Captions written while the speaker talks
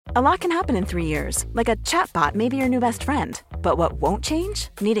A lot can happen in 3 years, like a chatbot may be your new best friend. But what won't change?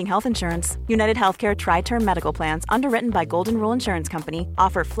 Needing health insurance. United Healthcare Tri-Term Medical Plans, underwritten by Golden Rule Insurance Company,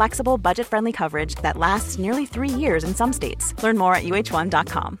 offer flexible, budget-friendly coverage that lasts nearly 3 years in some states. Learn more at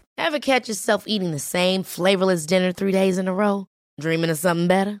uh1.com. Ever catch yourself eating the same flavorless dinner 3 days in a row? Dreaming of something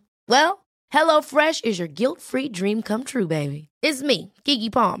better? Well, HelloFresh is your guilt-free dream come true, baby. It's me,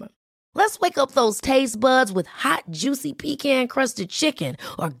 Keke Palmer. Let's wake up those taste buds with hot, juicy pecan-crusted chicken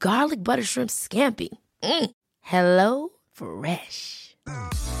or garlic butter shrimp scampi. Hello Fresh.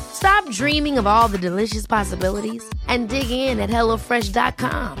 Stop dreaming of all the delicious possibilities and dig in at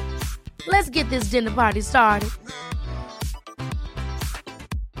HelloFresh.com. Let's get this dinner party started.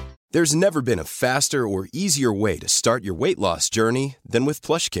 There's never been a faster or easier way to start your weight loss journey than with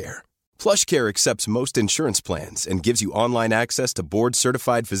PlushCare. PlushCare accepts most insurance plans and gives you online access to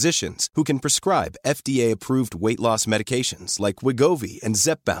board-certified physicians who can prescribe FDA-approved weight loss medications like Wegovy and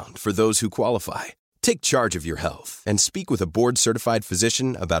Zepbound for those who qualify. Take charge of your health and speak with a board-certified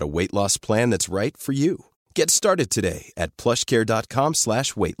physician about a weight loss plan that's right for you. Get started today at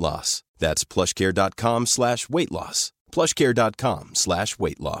plushcare.com/weight-loss. That's plushcare.com/weight-loss.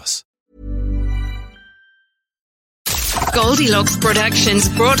 plushcare.com/weight-loss. Goldilocks Productions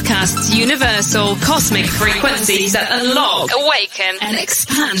broadcasts universal cosmic frequencies that unlock, awaken, and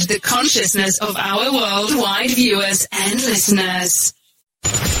expand the consciousness of our worldwide viewers and listeners.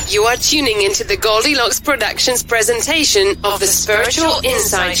 You are tuning into the Goldilocks Productions presentation of the Spiritual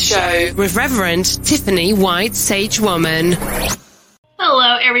Insight Show with Reverend Tiffany White Sage Woman.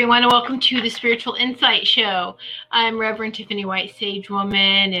 Hello, everyone, and welcome to the Spiritual Insight Show. I'm Reverend Tiffany White Sage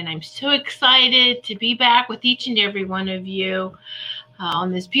Woman, and I'm so excited to be back with each and every one of you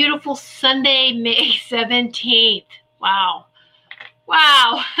on this beautiful Sunday, May 17th. Wow.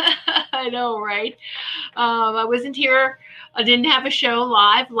 I know, right? I wasn't here. I didn't have a show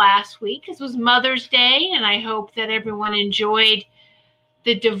live last week. This was Mother's Day, and I hope that everyone enjoyed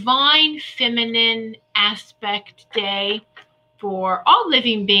the Divine Feminine Aspect Day for all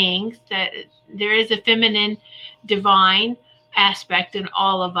living beings, that there is a feminine divine aspect in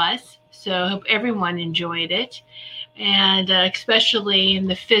all of us. So I hope everyone enjoyed it. And especially in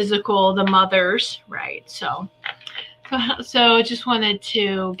the physical, the mothers, right? So I just wanted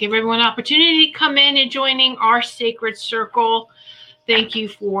to give everyone an opportunity to come in and joining our sacred circle. Thank you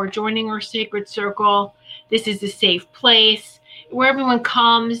for joining our sacred circle. This is a safe place where everyone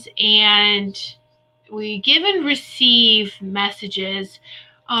comes and we give and receive messages,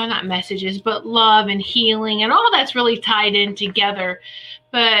 not messages, but love and healing, and all that's really tied in together.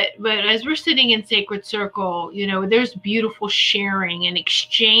 But as we're sitting in sacred circle, you know, there's beautiful sharing and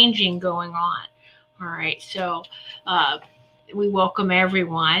exchanging going on. All right, so we welcome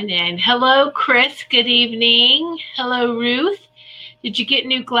everyone. And hello, Chris. Good evening. Hello, Ruth. Did you get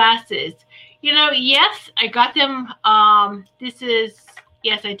new glasses? You know, yes, I got them.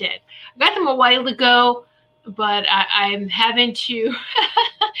 Yes, I did. I got them a while ago, but I'm having to, you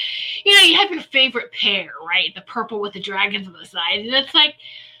know, you have your favorite pair, right? The purple with the dragons on the side. And it's like,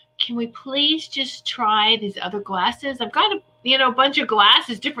 can we please just try these other glasses? I've got a bunch of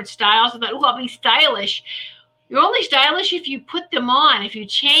glasses, different styles. I thought, oh, I'll be stylish. You're only stylish if you put them on, if you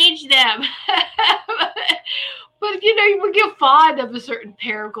change them. But, you know, you would get fond of a certain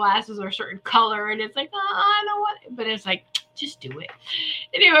pair of glasses or a certain color, and it's like, oh, I don't want it. But it's like, just do it.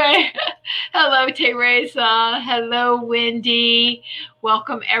 Anyway, hello, Teresa. Hello, Wendy.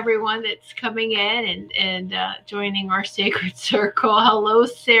 Welcome, everyone that's coming in and joining our sacred circle. Hello,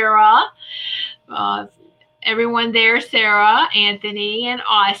 Sarah. Everyone there, Sarah, Anthony, and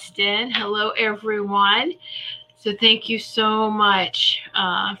Austin. Hello, everyone. So thank you so much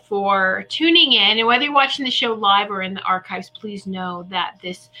for tuning in. And whether you're watching the show live or in the archives, please know that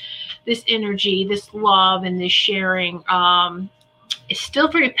this energy, this love, and this sharing is still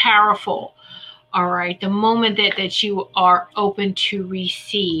very powerful. All right. The moment that you are open to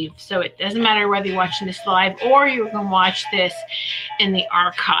receive. So it doesn't matter whether you're watching this live or you're going to watch this in the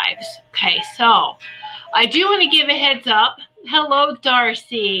archives. Okay. So I do want to give a heads up. Hello,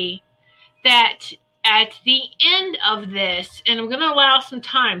 Darcy. That at the end of this, and I'm going to allow some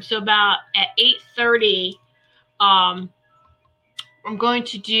time, so about at 8:30, I'm going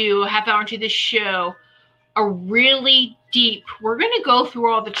to do a half hour into this show, a really deep, we're going to go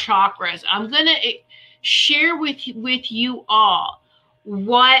through all the chakras. I'm going to share with you all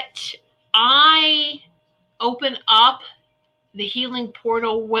what I open up the healing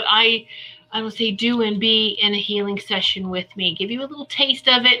portal, what I would say do and be in a healing session with me, give you a little taste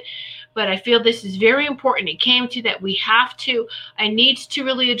of it. But I feel this is very important. It came to that I need to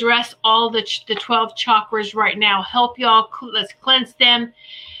really address all the 12 chakras right now. Help y'all, let's cleanse them.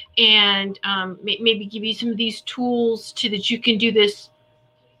 and maybe give you some of these tools to that you can do this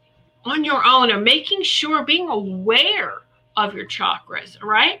on your own, or making sure, being aware of your chakras,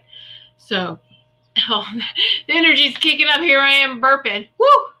 right? So the energy's kicking up. Here I am burping. Woo!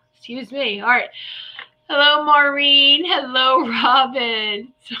 Excuse me. All right. Hello, Maureen. Hello,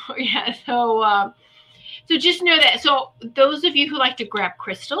 Robin. So just know that. So those of you who like to grab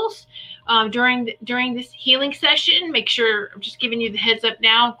crystals during this healing session, make sure, I'm just giving you the heads up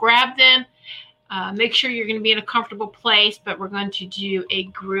now, grab them. Make sure you're going to be in a comfortable place, but we're going to do a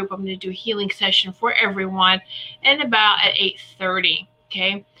group. I'm going to do a healing session for everyone and about at 8:30.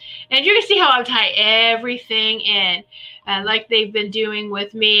 Okay. And you're going to see how I tie everything in, like they've been doing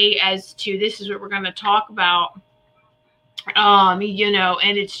with me, as to this is what we're going to talk about. And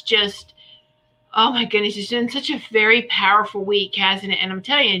it's just, oh my goodness, it's been such a very powerful week, hasn't it? And I'm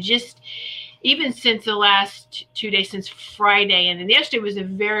telling you, just even since the last 2 days, since Friday, and then yesterday was a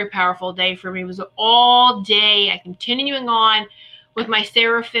very powerful day for me. It was all day. I'm continuing on with my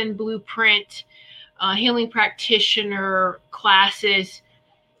Seraphim Blueprint healing practitioner classes.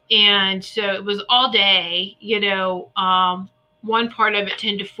 And so it was all day, one part of it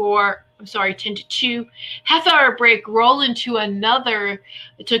 10 to 2, half-hour break, roll into another.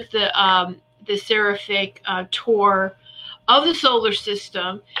 I took the Seraphic tour of the solar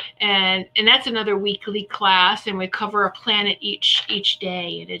system, and that's another weekly class, and we cover a planet each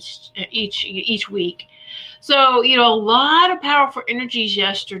day, and it's each week. So a lot of powerful energies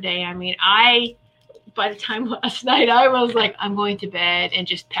yesterday. I mean, by the time last night, I was like, I'm going to bed and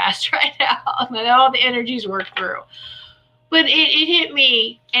just pass right out, and all the energies worked through. But it hit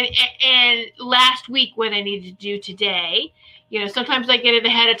me, and last week what I needed to do today. Sometimes I get it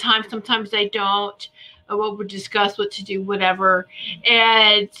ahead of time, sometimes I don't. We'll discuss what to do, whatever.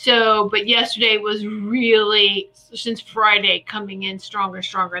 And so, but yesterday was really, since Friday, coming in stronger and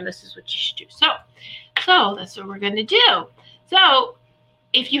stronger, and this is what you should do. So that's what we're going to do. So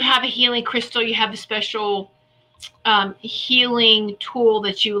if you have a healing crystal, you have a special healing tool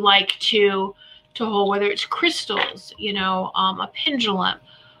that you like to hold, whether it's crystals, a pendulum,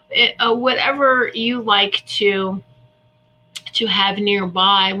 whatever you like to have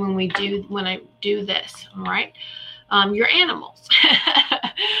nearby when I do this. All right. Your animals.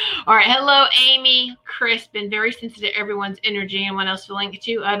 All right. Hello, Amy. Chris, been very sensitive to everyone's energy. Anyone else feeling it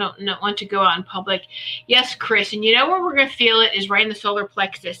too? I don't want to go out in public. Yes, Chris. And where we're going to feel it is right in the solar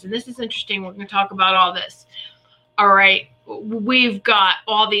plexus. And this is interesting. We're going to talk about all this. All right. We've got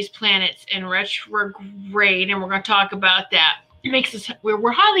all these planets in retrograde, and we're going to talk about that. It makes us,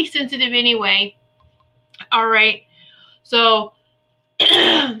 we're highly sensitive anyway. All right. So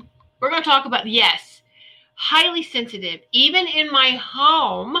we're going to talk about, yes, highly sensitive. Even in my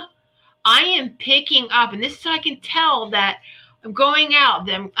home, I am picking up, and this is how I can tell that I'm going out,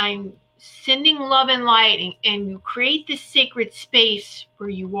 that I'm sending love and light, and you create this sacred space where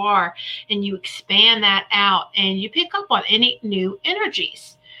you are, and you expand that out, and you pick up on any new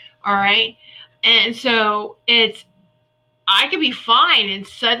energies. All right. And so I could be fine, and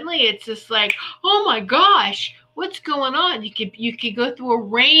suddenly it's just like, oh my gosh, what's going on? You could go through a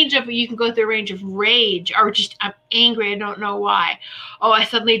range of rage, or just, I'm angry, I don't know why. Oh, I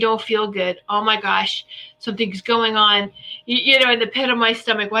suddenly don't feel good. Oh my gosh, something's going on, in the pit of my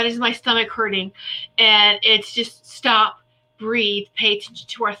stomach. Why is my stomach hurting? And it's just stop, breathe, pay attention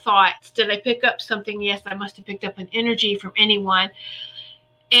to our thoughts. Did I pick up something? Yes, I must have picked up an energy from anyone.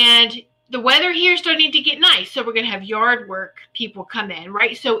 And the weather here is starting to get nice, so we're going to have yard work people come in,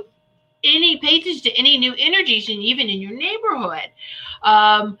 right? So pay attention to any new energies, and even in your neighborhood.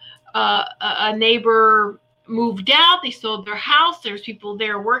 A neighbor moved out, they sold their house, there's people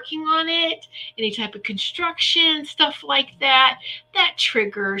there working on it, any type of construction, stuff like that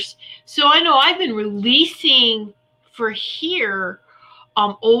triggers. So I know I've been releasing for here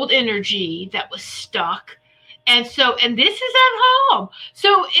old energy that was stuck. And this is at home.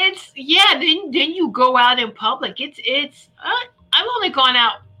 So then you go out in public. I've only gone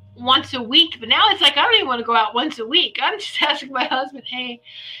out once a week, but now it's like I don't even want to go out once a week. I'm just asking my husband, hey,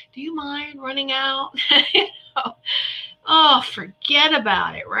 do you mind running out? Oh, forget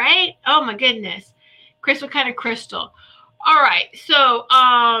about it, right? Oh my goodness. Chris, what kind of crystal? All right, so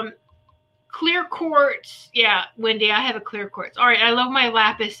clear quartz. Yeah, Wendy, I have a clear quartz. All right, I love my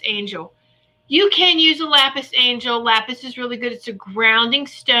lapis angel. You can use a lapis angel. Lapis is really good. It's a grounding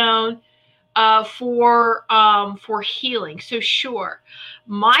stone for healing. So sure.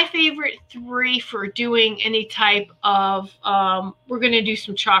 My favorite 3 for doing any type of, we're going to do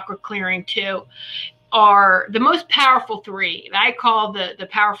some chakra clearing too, are the most powerful 3. I call the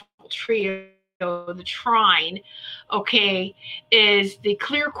powerful trio the trine, okay, is the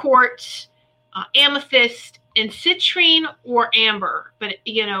clear quartz, amethyst, and citrine or amber, but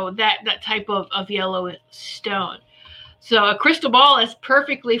that type of yellow stone. So a crystal ball is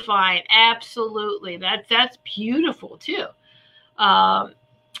perfectly fine. Absolutely. That's beautiful too. I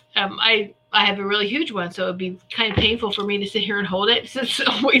have a really huge one, so it'd be kind of painful for me to sit here and hold it. So it's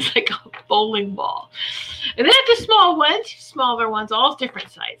always like a bowling ball. And then I have the small ones, smaller ones, all different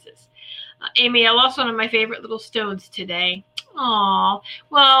sizes. Amy, I lost one of my favorite little stones today. Aw,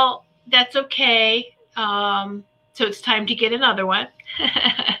 well, that's okay. So it's time to get another one.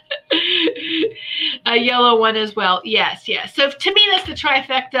 A yellow one as well. Yes. So to me, that's the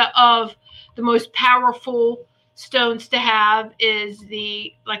trifecta of the most powerful stones to have is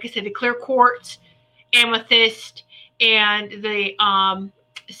like I said, the clear quartz, amethyst, and the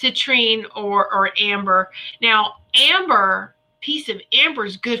citrine or amber. Now, piece of amber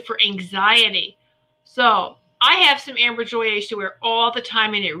is good for anxiety. So I have some amber joy I used to wear all the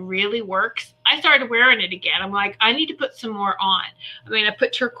time, and it really works. I started wearing it again. I'm like, I need to put some more on. I mean, I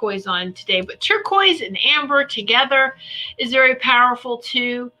put turquoise on today, but turquoise and amber together is very powerful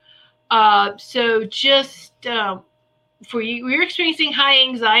too. So just for you're experiencing high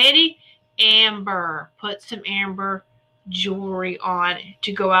anxiety, amber. Put some amber jewelry on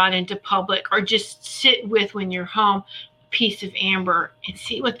to go out into public, or just sit with when you're home. A piece of amber and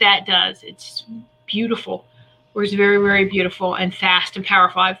see what that does. It's beautiful. It was very, very beautiful and fast and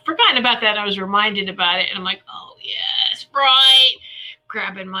powerful. I've forgotten about that. I was reminded about it, and I'm like, oh, yes, right.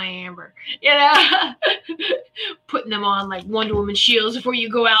 Grabbing my amber, putting them on like Wonder Woman shields before you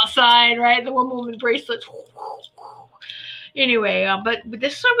go outside, right? The Wonder Woman bracelets. Anyway, but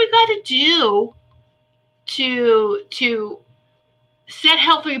this is what we got to do to set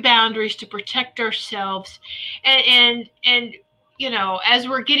healthy boundaries to protect ourselves, and as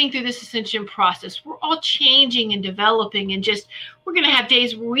we're getting through this ascension process, we're all changing and developing, and we're going to have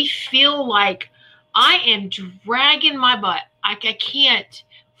days where we feel like I am dragging my butt. I can't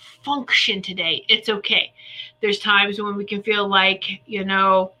function today. It's okay. There's times when we can feel like, we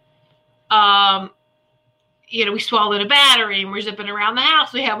swallowed a battery and we're zipping around the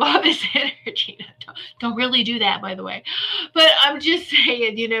house. We have all this energy. Don't really do that, by the way. But I'm just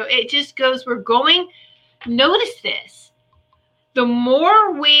saying, it just goes, notice this. The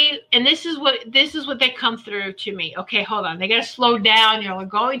more and this is what they come through to me. Okay, hold on. They got to slow down. They're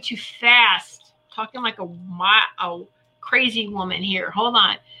going too fast. Talking like a crazy woman here. Hold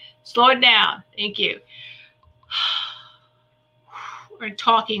on. Slow it down. Thank you. Or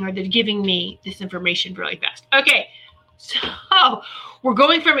talking, or they're giving me this information really fast. Okay, so we're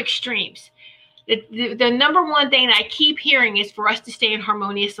going from extremes. The number one thing that I keep hearing is for us to stay in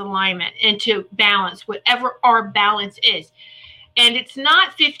harmonious alignment and to balance whatever our balance is. And it's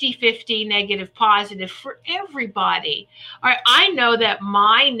not 50-50 negative positive for everybody. All right, I know that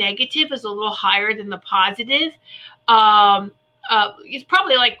my negative is a little higher than the positive. It's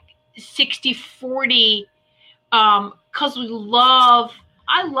probably like 60-40 because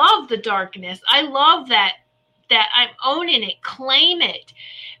I love the darkness. I love that I'm owning it, claim it.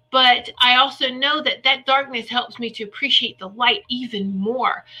 But I also know that darkness helps me to appreciate the light even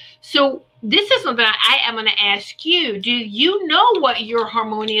more. So this is something I am going to ask you. Do you know what your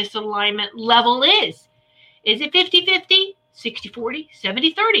harmonious alignment level is? Is it 50-50, 60-40,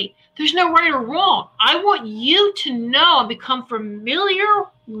 70-30? There's no right or wrong. I want you to know and become familiar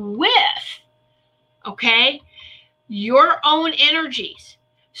with, okay, your own energies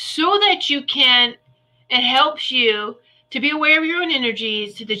so that it helps you to be aware of your own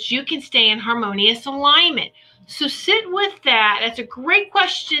energies so that you can stay in harmonious alignment. So sit with that. That's a great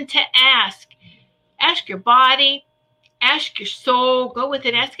question to ask. Ask your body, ask your soul, go with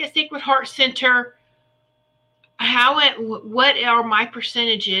it. Ask a Sacred Heart Center, what are my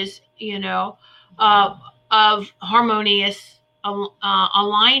percentages, of harmonious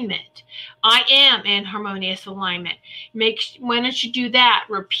alignment. I am in harmonious alignment. Why don't you do that?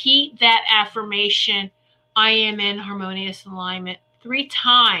 Repeat that affirmation. I am in harmonious alignment 3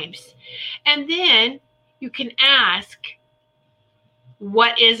 times. And then you can ask,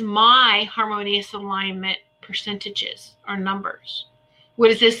 what is my harmonious alignment percentages or numbers? What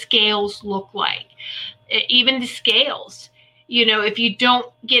does the scales look like? Even the scales, if you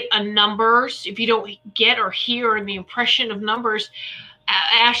don't get if you don't get or hear the impression of numbers,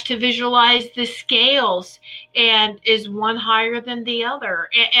 ask to visualize the scales, and is one higher than the other,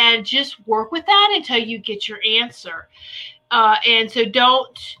 and just work with that until you get your answer. And so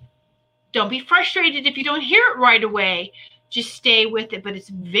don't be frustrated if you don't hear it right away. Just stay with it. But it's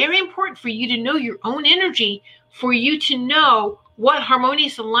very important for you to know your own energy, for you to know what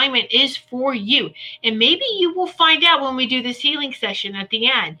harmonious alignment is for you. And maybe you will find out when we do this healing session at the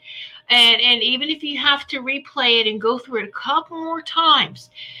end. And even if you have to replay it and go through it a couple more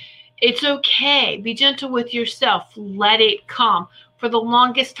times, it's okay. Be gentle with yourself. Let it come. For the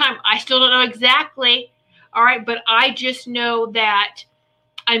longest time, I still don't know exactly, all right, but I just know that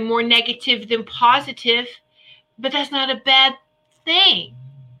I'm more negative than positive, but that's not a bad thing.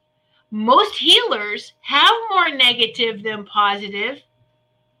 Most healers have more negative than positive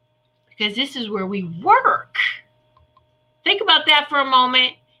because this is where we work. Think about that for a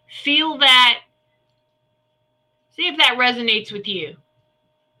moment. Feel that. See if that resonates with you.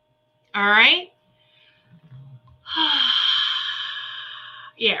 All right?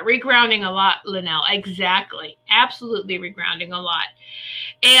 Yeah, regrounding a lot, Linnell. Exactly. Absolutely regrounding a lot.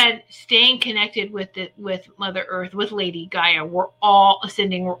 And staying connected with Mother Earth, with Lady Gaia. We're all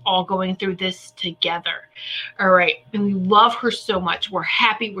ascending. We're all going through this together. All right. And we love her so much. We're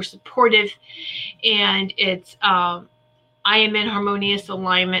happy. We're supportive. And it's, I am in harmonious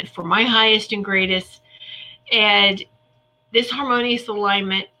alignment for my highest and greatest. And this harmonious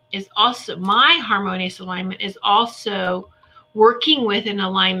alignment is also, my harmonious alignment is also working with an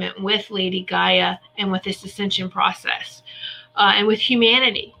alignment with Lady Gaia and with this ascension process. And with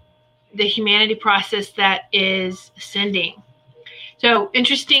humanity, the humanity process that is ascending. So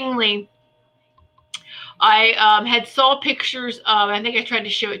interestingly, I had saw pictures of, I think I tried to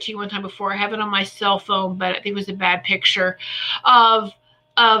show it to you one time before. I have it on my cell phone, but I think it was a bad picture of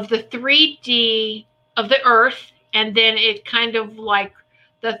the 3D of the Earth, and then it kind of like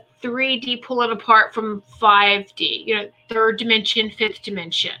the 3D pulling apart from 5D, you know, third dimension, fifth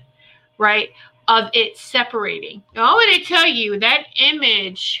dimension, right? Of it separating. Now, I want to tell you that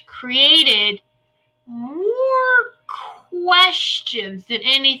image created more questions than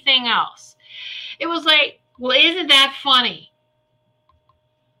anything else. It was like, well, isn't that funny?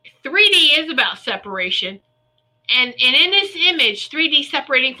 3D is about separation. And in this image, 3D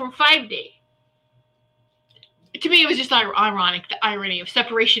separating from 5D. To me, it was just ironic, the irony of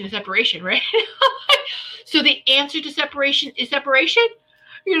separation and separation, right? So the answer to separation is separation?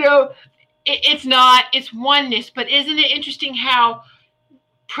 You know, it's not, it's oneness. But isn't it interesting how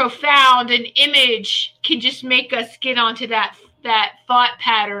profound an image can just make us get onto that thought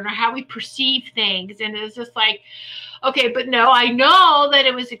pattern or how we perceive things? And it's just like, okay, but no, I know that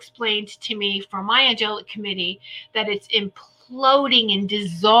it was explained to me from my angelic committee that it's imploding and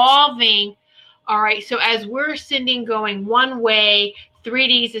dissolving. All right, so as we're ascending going one way,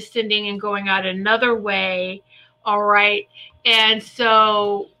 3D is ascending and going out another way. All right, and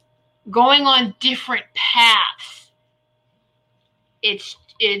so going on different paths.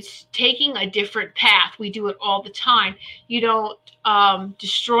 It's taking a different path. We do it all the time. You don't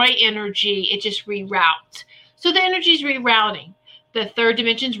destroy energy. It just reroutes. So the energy is rerouting. The third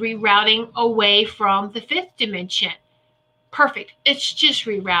dimension is rerouting away from the fifth dimension. Perfect. It's just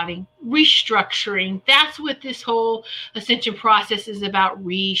rerouting, restructuring. That's what this whole ascension process is about,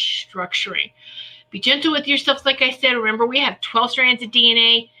 restructuring. Be gentle with yourself. Like I said, remember we have 12 strands of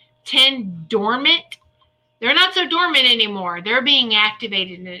DNA, 10 dormant. They're not so dormant anymore. They're being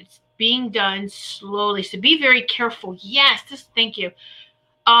activated, and it's being done slowly. So be very careful. Yes, thank you.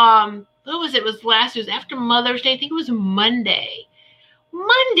 What was it? It was after Mother's Day. I think it was Monday.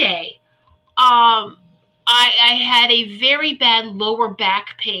 I had a very bad lower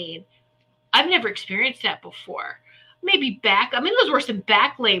back pain. I've never experienced that before. Maybe back. I mean, it was worse than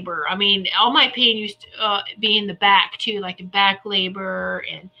back labor. I mean, all my pain used to be in the back too, like the back labor.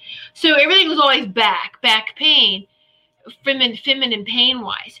 And so everything was always back pain, feminine pain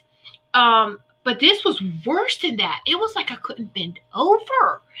wise. But this was worse than that. It was like I couldn't bend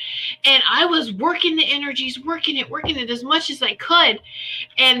over. And I was working the energies, working it as much as I could.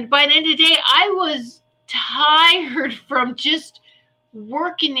 And by the end of the day, I was tired from just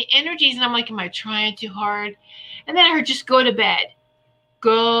working the energies. And I'm like, am I trying too hard? And then I heard, just go to bed.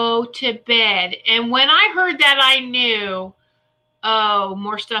 Go to bed. And when I heard that, I knew, oh,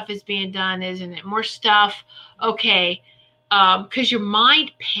 more stuff is being done, isn't it? More stuff. Okay. Because your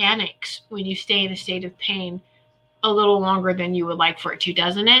mind panics when you stay in a state of pain a little longer than you would like for it to,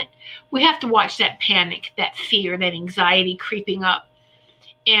 doesn't it? We have to watch that panic, that fear, that anxiety creeping up.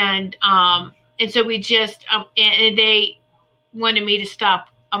 And so we just, and they wanted me to stop,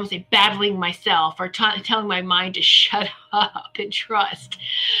 I'm going to say, battling myself or telling my mind to shut up and trust.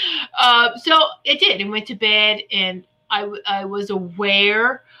 So it did, and went to bed, and I was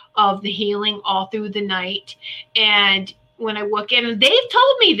aware of the healing all through the night. And when I woke in, and they've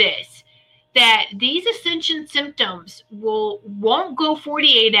told me this, that these ascension symptoms won't go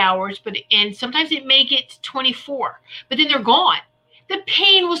 48 hours, and sometimes it may get to 24, but then they're gone. The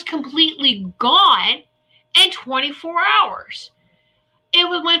pain was completely gone in 24 hours.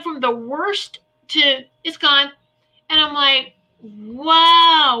 It went from the worst to it's gone. And I'm like,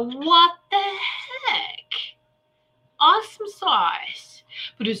 wow, what the heck? Awesome sauce.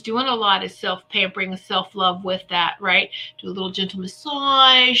 But it was doing a lot of self-pampering and self-love with that, right? Do a little gentle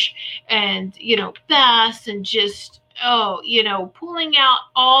massage and, baths and just, pulling out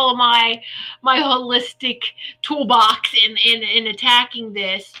all of my holistic toolbox in attacking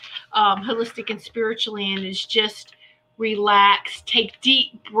this, holistic and spiritually, and is just relax, take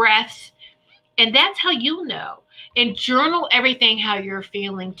deep breaths. And that's how you'll know. And journal everything how you're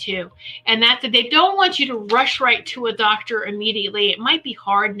feeling too. And that's that they don't want you to rush right to a doctor immediately. It might be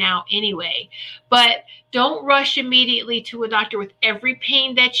hard now anyway, but don't rush immediately to a doctor with every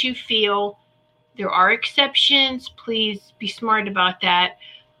pain that you feel. There are exceptions. Please be smart about that.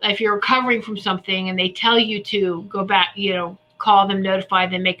 If you're recovering from something and they tell you to go back, call them, notify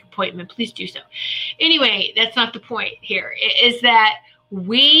them, make an appointment, please do so. Anyway, that's not the point here. It is that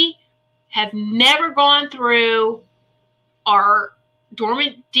we have never gone through our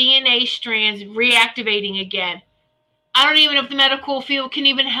dormant DNA strands reactivating again. I don't even know if the medical field can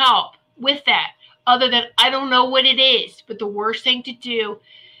even help with that, other than I don't know what it is. But the worst thing to do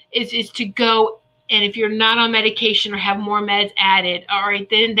is to go, and if you're not on medication or have more meds added, all right,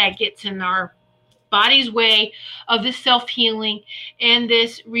 then that gets in our body's way of this self-healing and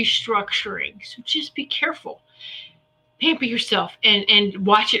this restructuring. So just be careful. Pamper yourself and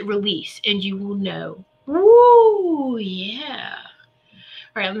watch it release, and you will know. Woo, yeah.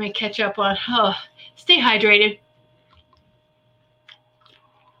 All right, let me catch up on, stay hydrated.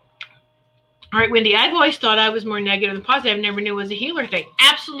 All right, Wendy, I've always thought I was more negative than positive. I never knew it was a healer thing.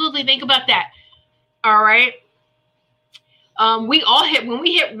 Absolutely, think about that. All right. When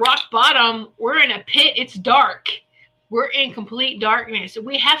we hit rock bottom, we're in a pit. It's dark. We're in complete darkness. So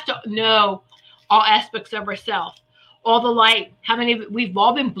we have to know all aspects of ourselves. All the light, we've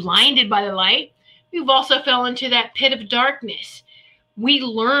all been blinded by the light. We've also fell into that pit of darkness. We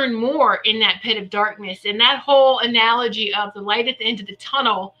learn more in that pit of darkness. And that whole analogy of the light at the end of the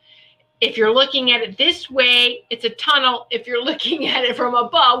tunnel, if you're looking at it this way, it's a tunnel. If you're looking at it from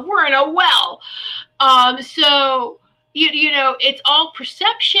above, we're in a well. So, it's all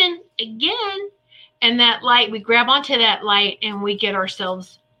perception again. And that light, we grab onto that light and we get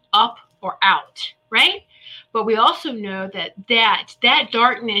ourselves up or out, right? But we also know that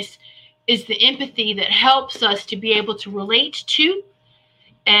darkness is the empathy that helps us to be able to relate to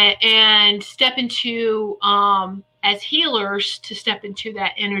and step into, as healers, to step into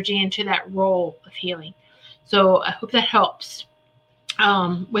that energy, into that role of healing. So I hope that helps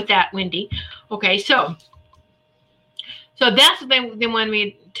with that, Wendy. Okay, so that's what they wanted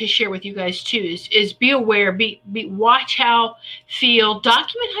me to share with you guys too, is be aware, watch how, feel,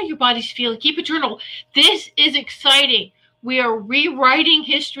 document how your body's feeling, keep a journal. This is exciting. We are rewriting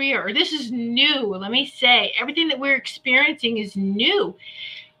history, or this is new. Let me say, everything that we're experiencing is new.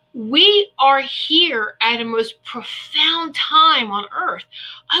 We are here at a most profound time on earth.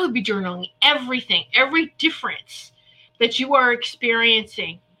 I would be journaling everything, every difference that you are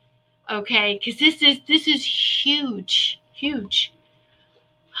experiencing. Okay, because this is huge.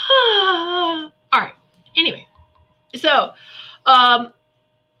 All right. Anyway, so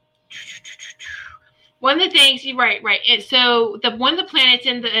one of the things, right. And so one of the planets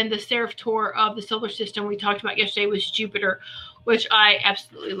in the Seraph Tour of the solar system we talked about yesterday was Jupiter, which I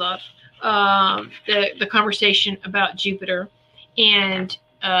absolutely love. The conversation about Jupiter, and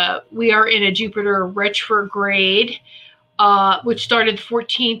we are in a Jupiter retrograde, which started the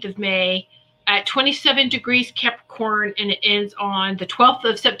 14th of May. At 27 degrees Capricorn, and it ends on the 12th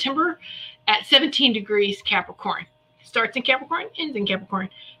of September at 17 degrees Capricorn. Starts in Capricorn, ends in Capricorn.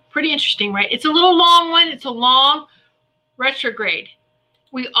 Pretty interesting, right? It's a little long one. It's a long retrograde.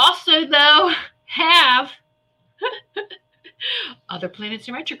 We also, though, have other planets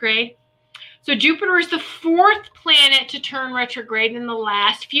in retrograde. So Jupiter is the fourth planet to turn retrograde in the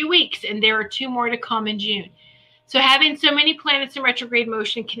last few weeks, and there are 2 more to come in June. So having so many planets in retrograde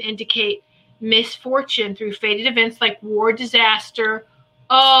motion can indicate misfortune through fated events like war, disaster,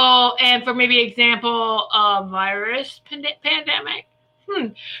 and for maybe example, a virus pandemic,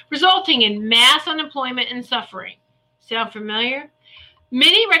 resulting in mass unemployment and suffering. Sound familiar?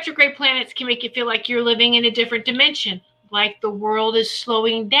 Many retrograde planets can make you feel like you're living in a different dimension, like the world is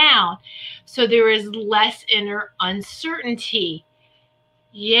slowing down. So there is less inner uncertainty.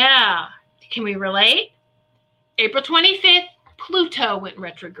 Yeah. Can we relate? April 25th, Pluto went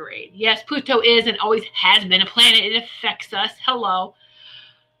retrograde. Yes, Pluto is and always has been a planet. It affects us. Hello.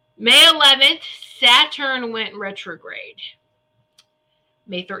 May 11th, Saturn went retrograde.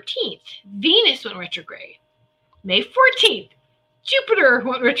 May 13th, Venus went retrograde. May 14th, Jupiter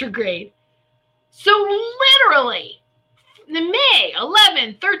went retrograde. So literally, the May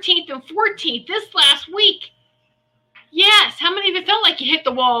 11th, 13th, and 14th, this last week, yes, how many of you felt like you hit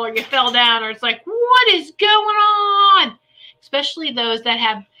the wall or you fell down, or it's like, what is going on? Especially those that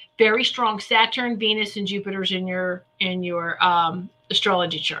have very strong Saturn, Venus, and Jupiter's in your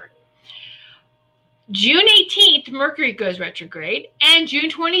astrology chart. June 18th, Mercury goes retrograde, and June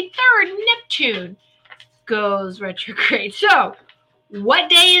 23rd, Neptune goes retrograde. So, what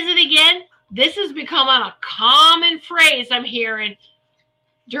day is it again? This has become a common phrase I'm hearing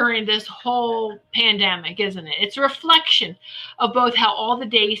during this whole pandemic, isn't it? It's a reflection of both how all the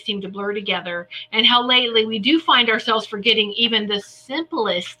days seem to blur together and how lately we do find ourselves forgetting even the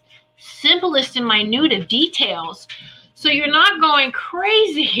simplest and minute of details. So you're not going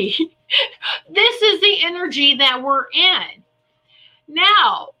crazy. This is the energy that we're in.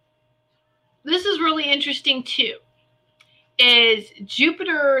 Now, this is really interesting too. Is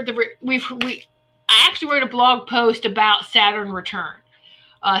Jupiter, I actually wrote a blog post about Saturn return.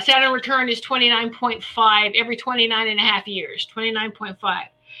 Saturn return is 29.5 every 29 and a half years, 29.5.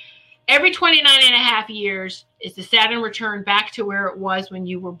 Every 29 and a half years is the Saturn return back to where it was when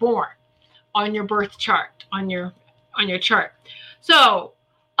you were born on your birth chart, on your chart. So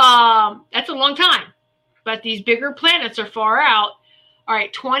that's a long time, but these bigger planets are far out. All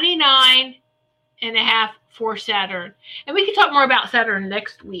right, 29 and a half for Saturn. And we can talk more about Saturn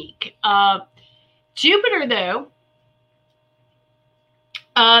next week. Jupiter, though,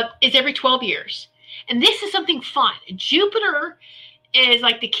 is every 12 years. And this is something fun. Jupiter is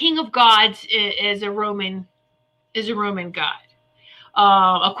like the king of gods, is a Roman god.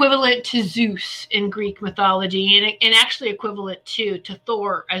 Equivalent to Zeus in Greek mythology, and actually equivalent to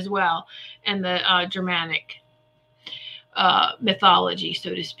Thor as well in the Germanic mythology,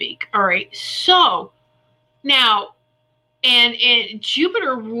 so to speak. All right, so now, and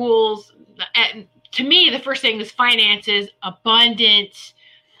Jupiter rules, to me, the first thing is finances, abundance,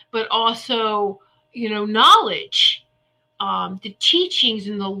 but also, knowledge, the teachings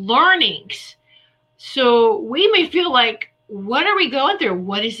and the learnings. So we may feel like, what are we going through?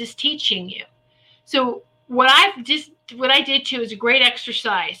 What is this teaching you? So what I did too is a great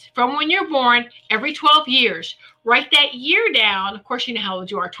exercise. From when you're born, every 12 years, write that year down. Of course, you know how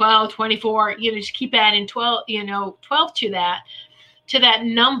old you are, 12, 24, just keep adding 12, 12 to that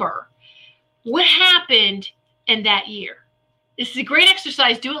number. What happened in that year? This is a great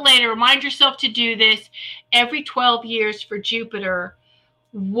exercise. Do it later. Remind yourself to do this every 12 years for Jupiter.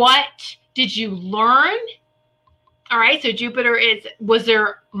 What did you learn? All right, so Jupiter was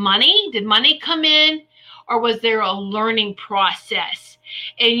there money? Did money come in? Or was there a learning process?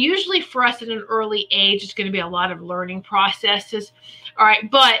 And usually for us at an early age, it's going to be a lot of learning processes. All right,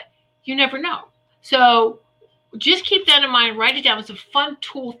 but you never know. So just keep that in mind. Write it down. It's a fun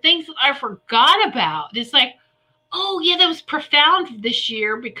tool. Things that I forgot about. It's like, oh, yeah, that was profound this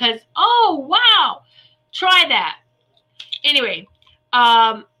year because, oh, wow, try that. Anyway,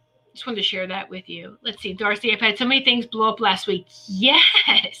 just wanted to share that with you. Let's see, Darcy, I've had so many things blow up last week.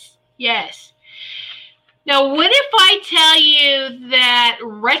 Yes. Now, what if I tell you that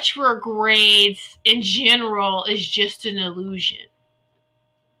retrogrades in general is just an illusion?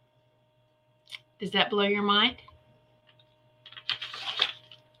 Does that blow your mind?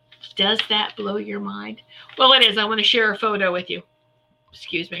 Does that blow your mind? Well, it is. I want to share a photo with you.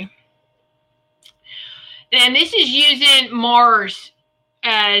 Excuse me. And this is using Mars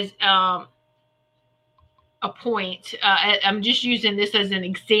as a point. I'm just using this as an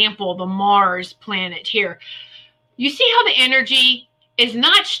example, the Mars planet here. You see how the energy is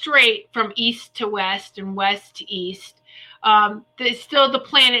not straight from east to west and west to east. Still the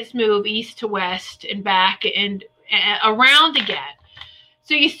planets move east to west and back and around again.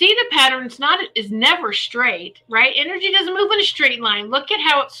 So you see the pattern is never straight, right? Energy doesn't move in a straight line. Look at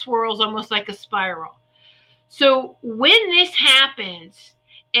how it swirls almost like a spiral. So when this happens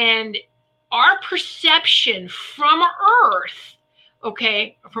and our perception from Earth,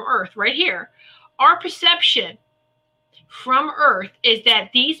 from Earth right here, our perception from Earth is that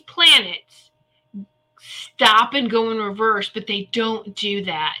these planets stop and go in reverse, but they don't do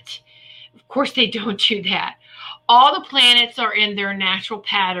that. Of course they don't do that. All the planets are in their natural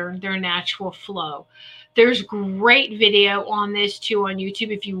pattern, their natural flow. There's great video on this too on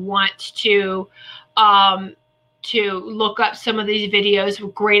YouTube if you want to look up some of these videos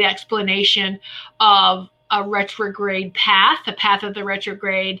with great explanation of a retrograde path, the path of the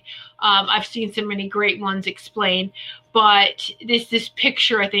retrograde. I've seen so many great ones explained, but this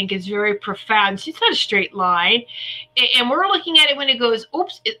picture I think is very profound. It's not a straight line, and we're looking at it when it goes,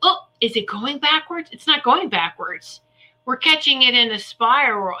 oops, is it going backwards? It's not going backwards. We're catching it in a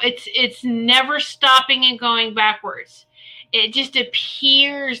spiral. It's never stopping and going backwards. It just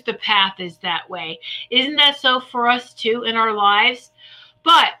appears the path is that way. Isn't that so for us too in our lives?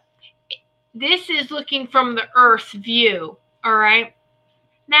 But this is looking from the Earth view, all right?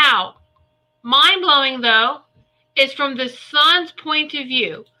 Now, mind-blowing though, is from the sun's point of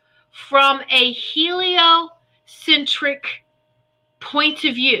view, from a heliocentric point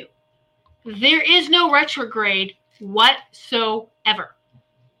of view. There is no retrograde whatsoever.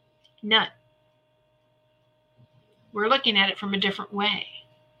 None. We're looking at it from a different way.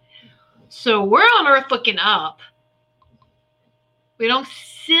 So we're on Earth looking up. We don't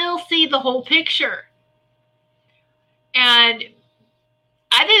still see the whole picture. And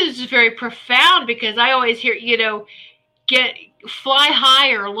I think this is very profound because I always hear, fly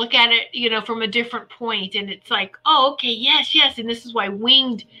higher, look at it, from a different point. And it's like, oh, okay, yes. And this is why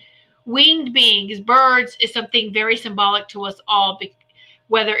winged beings, birds, is something very symbolic to us all,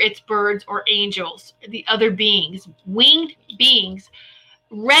 whether it's birds or angels, the other beings. Winged beings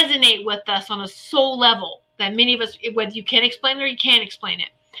resonate with us on a soul level that many of us, whether you can explain it or you can't explain it.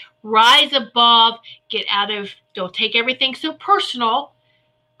 Rise above, don't take everything so personal,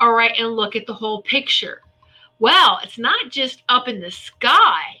 all right, and look at the whole picture. Well, it's not just up in the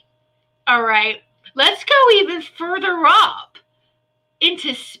sky, all right. Let's go even further up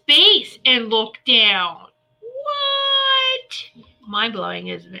into space and look down. What? Mind-blowing,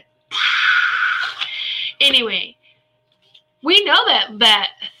 isn't it? Anyway, we know that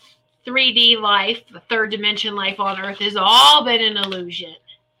 3D life, the third dimension life on Earth, has all been an illusion.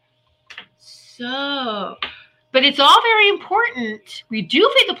 So, but it's all very important. We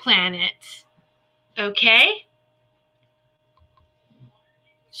do feed the planets, okay?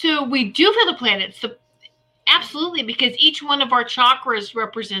 So we do feed the planets, absolutely, because each one of our chakras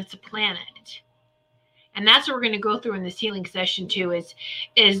represents a planet. And that's what we're going to go through in this healing session too, is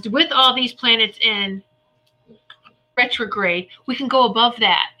with all these planets in retrograde, we can go above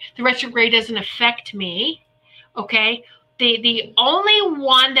that. The retrograde doesn't affect me, okay? The only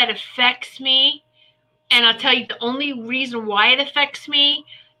one that affects me, and I'll tell you the only reason why it affects me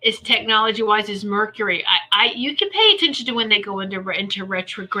is technology-wise, is Mercury. You can pay attention to when they go into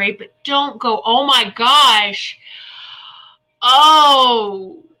retrograde, but don't go, oh my gosh,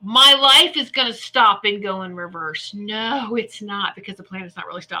 oh, my life is going to stop and go in reverse. No, it's not, because the planet's not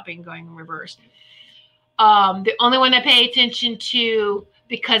really stopping and going in reverse. The only one I pay attention to,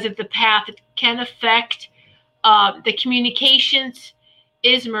 because of the path it can affect the communications,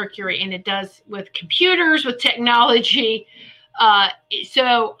 is Mercury, and it does with computers, with technology.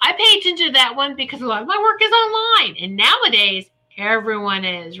 So I pay attention to that one because a lot of my work is online, and nowadays everyone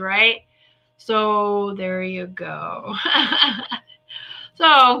is, right? So there you go.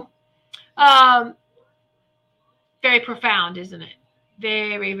 So very profound, isn't it?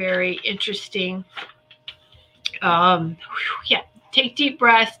 Very, very interesting. Yeah, take deep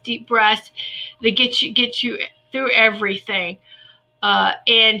breaths. They get you through everything.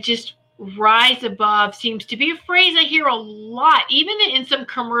 And just rise above seems to be a phrase I hear a lot, even in some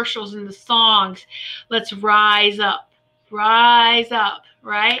commercials in the songs. Let's rise up,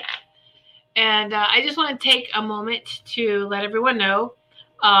 right? And I just want to take a moment to let everyone know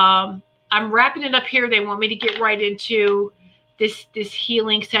I'm wrapping it up here. They want me to get right into this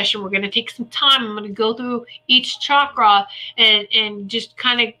healing session. We're going to take some time. I'm going to go through each chakra and just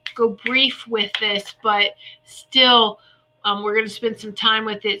kind of go brief with this, but still we're going to spend some time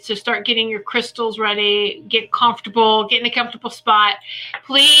with it. So start getting your crystals ready, get comfortable, get in a comfortable spot.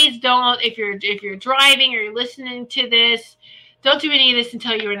 Please don't, if you're driving or you're listening to this, don't do any of this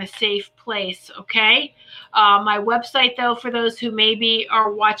until you're in a safe place, okay? My website, though, for those who maybe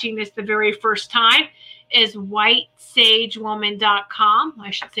are watching this the very first time, is whitesagewoman.com. I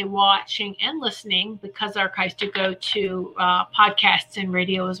should say watching and listening, because archives do go to podcasts and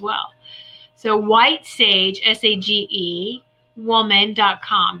radio as well. So whitesage, S-A-G-E,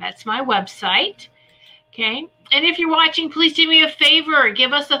 woman.com. That's my website, okay? And if you're watching, please do me a favor.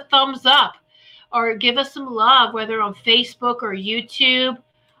 Give us a thumbs up or give us some love, whether on Facebook or YouTube.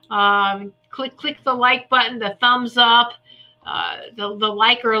 Click the like button, the thumbs up, the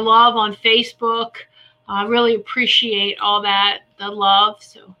like or love on Facebook. I really appreciate all that, the love.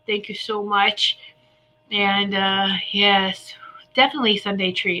 So thank you so much. And yes, definitely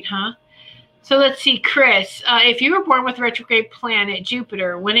Sunday treat, huh? So let's see, Chris. If you were born with a retrograde planet,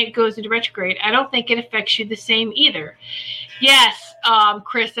 Jupiter, when it goes into retrograde, I don't think it affects you the same either. Yes,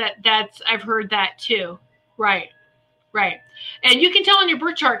 Chris, that's I've heard that too. Right. And you can tell on your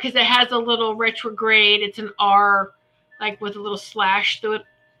birth chart because it has a little retrograde. It's an R, like with a little slash through it.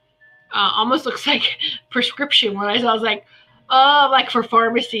 Almost looks like prescription. When I was like, oh, like for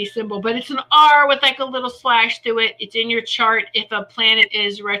pharmacy symbol, but it's an R with like a little slash through it. It's in your chart. If a planet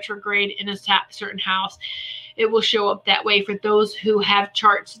is retrograde in a certain house, it will show up that way for those who have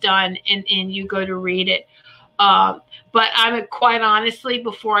charts done and you go to read it. But I'm quite honestly,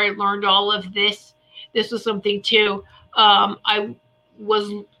 before I learned all of this was something too. I was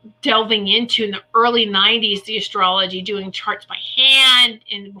delving into in the early 90s, the astrology, doing charts by hand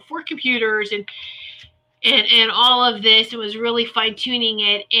and before computers and all of this. It was really fine tuning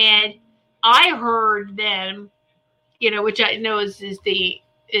it. And I heard them, which I know is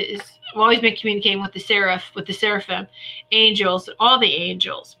I've always been communicating with the seraphim, angels, all the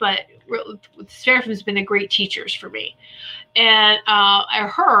angels, but the seraphim has been the great teachers for me. And I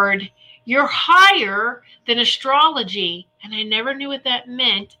heard you're higher than astrology. And I never knew what that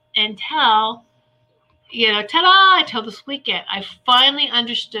meant until, until this weekend. I finally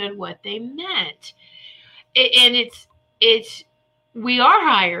understood what they meant. And we are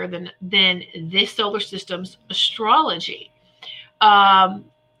higher than this solar system's astrology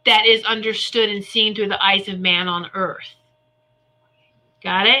that is understood and seen through the eyes of man on Earth.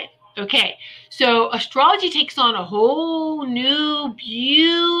 Got it? Okay. So astrology takes on a whole new,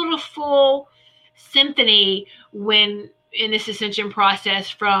 beautiful symphony when in this ascension process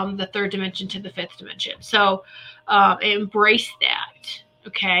from the third dimension to the fifth dimension. So embrace that.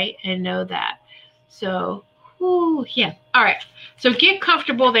 Okay. And know that. So, yeah. All right. So get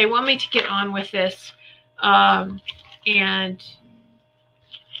comfortable. They want me to get on with this. And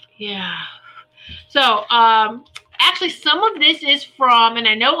yeah. So, actually some of this is from, and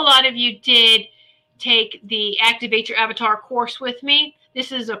I know a lot of you did take the Activate Your Avatar course with me.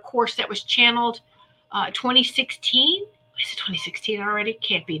 This is a course that was channeled 2016. Is it 2016 already?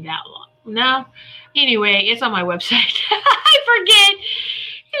 Can't be that long. No. Anyway, it's on my website. I forget.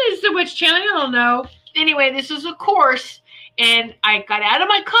 There's so much channeling. I don't know. Anyway, this is a course, and I got out of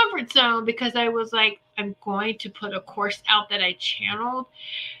my comfort zone because I was like, I'm going to put a course out that I channeled.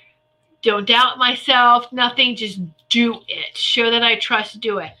 Don't doubt myself. Nothing. Just do it. Show that I trust.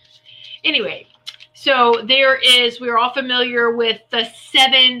 Do it. Anyway, so we're all familiar with the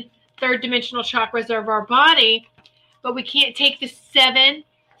 7 third dimensional chakras of our body, but we can't take the 7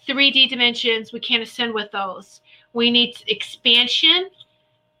 3D dimensions. We can't ascend with those. We need expansion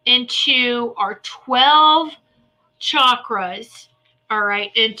into our 12 chakras, all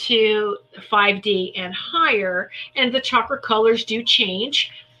right, into 5D and higher. And the chakra colors do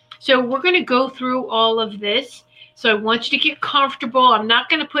change. So we're going to go through all of this. So I want you to get comfortable. I'm not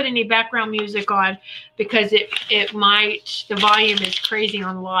going to put any background music on because the volume is crazy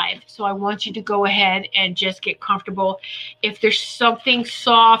on live. So I want you to go ahead and just get comfortable. If there's something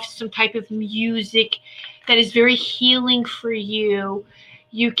soft, some type of music that is very healing for you,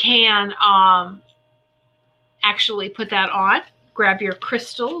 you can actually put that on. Grab your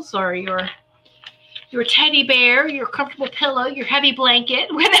crystals or your teddy bear, your comfortable pillow, your heavy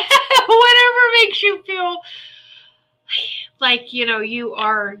blanket, whatever makes you feel like, you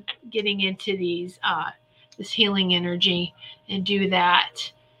are getting into this healing energy, and do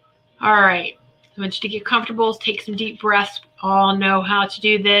that. All right. I want you to get comfortable, take some deep breaths. We all know how to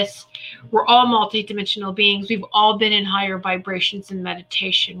do this. We're all multidimensional beings. We've all been in higher vibrations in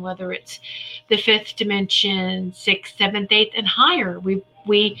meditation, whether it's the 5th dimension, 6th, 7th, 8th, and higher. We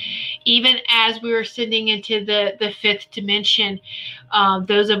even as we were ascending into the 5th dimension,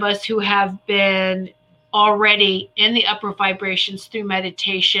 those of us who have been already in the upper vibrations through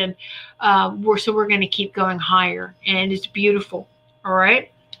meditation, we're going to keep going higher, and it's beautiful. All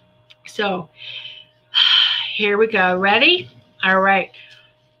right. So here we go. Ready? All right.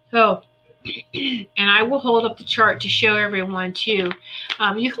 So, and I will hold up the chart to show everyone too.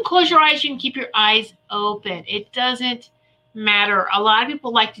 You can close your eyes. You can keep your eyes open. It doesn't matter. A lot of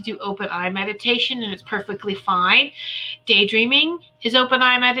people like to do open eye meditation, and it's perfectly fine. Daydreaming is open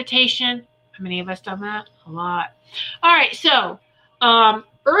eye meditation. How many of us done that? A lot. All right. So,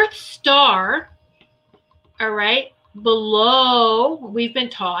 Earth Star. All right. Below, we've been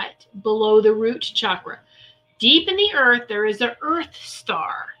taught, below the root chakra. Deep in the earth, there is an Earth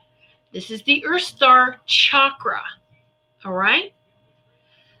Star. This is the Earth Star chakra. All right?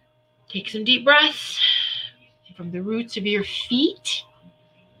 Take some deep breaths. From the roots of your feet,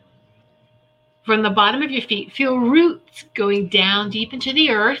 from the bottom of your feet, feel roots going down deep into the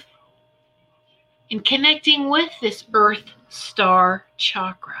earth. and connecting with this Earth Star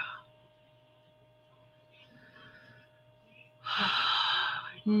Chakra.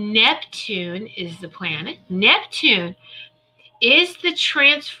 Neptune is the planet. Neptune is the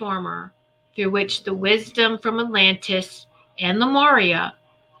transformer through which the wisdom from Atlantis and Lemuria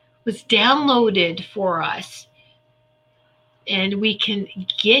was downloaded for us. And we can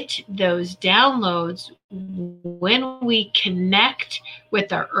get those downloads when we connect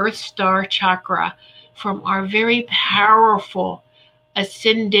with our Earth Star Chakra from our very powerful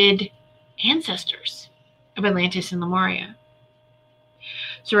ascended ancestors of Atlantis and Lemuria.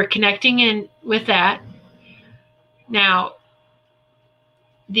 So we're connecting in with that. Now,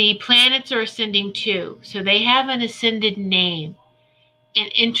 the planets are ascending too, so they have an ascended name.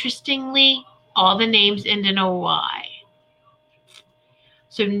 And interestingly, all the names end in a Y.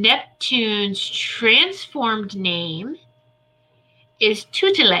 So Neptune's transformed name is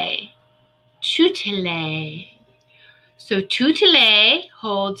Tutele. Tutele. So Tutele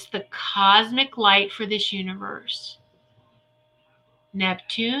holds the cosmic light for this universe.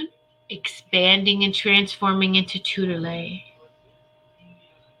 Neptune expanding and transforming into Tutele.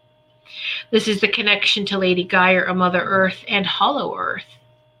 This is the connection to Lady Gaia, or Mother Earth, and Hollow Earth.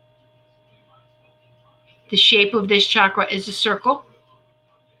 The shape of this chakra is a circle.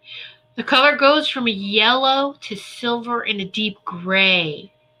 The color goes from a yellow to silver and a deep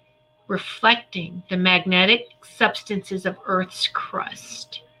gray, reflecting the magnetic substances of Earth's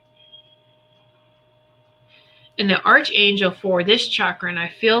crust. And the archangel for this chakra, and I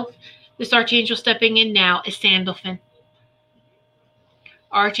feel this archangel stepping in now, is Sandalphon.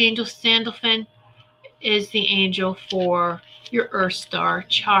 Archangel Sandalphon is the angel for your Earth Star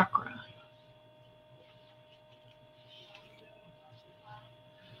Chakra.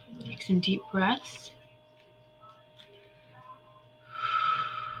 Take some deep breaths.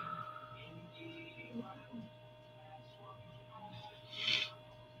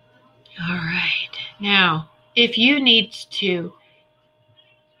 All right. Now, if you need to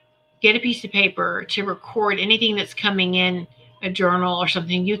get a piece of paper to record anything that's coming in, a journal or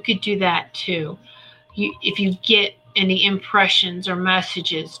something, you could do that too. If you get any impressions or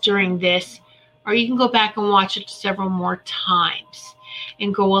messages during this, or you can go back and watch it several more times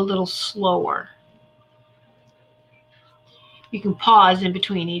and go a little slower. You can pause in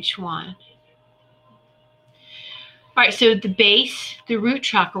between each one. All right, so the base, the root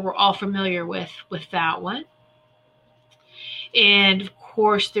chakra, we're all familiar with that one. And of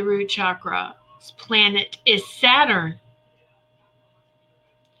course, the root chakra's planet is Saturn.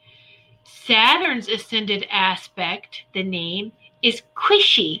 Saturn's ascended aspect, the name, is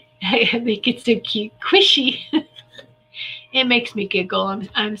Quishy. I think it's so cute. Quishy. It makes me giggle.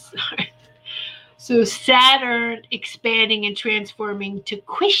 I'm sorry. So Saturn expanding and transforming to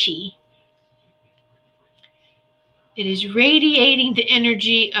Quishy. It is radiating the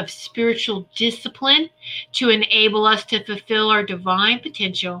energy of spiritual discipline to enable us to fulfill our divine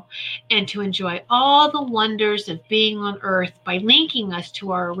potential and to enjoy all the wonders of being on earth by linking us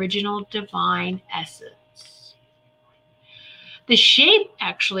to our original divine essence. The shape,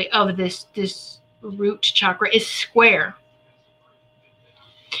 actually, of this root chakra is square.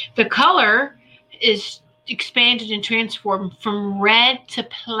 The color is expanded and transformed from red to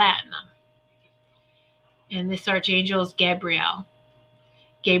platinum. And this archangel is Gabriel,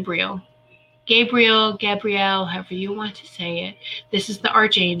 however you want to say it. This is the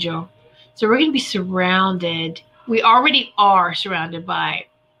archangel. So we're going to be surrounded. We already are surrounded by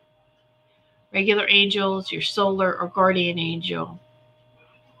regular angels, your solar or guardian angel,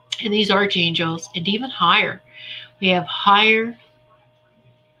 and these archangels, and even higher. We have higher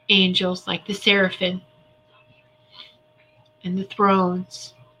angels like the seraphim and the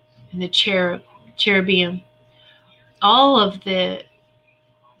thrones and the cherubim. All of the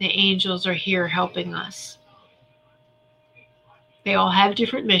angels are here helping us. They all have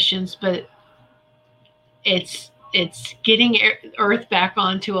different missions, but it's getting Earth back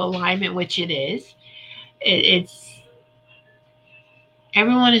onto alignment, which it is. It's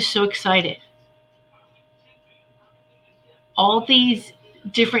everyone is so excited. All these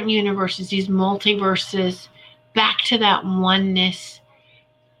different universes, these multiverses, back to that oneness.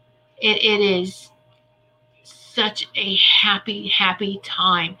 It is such a happy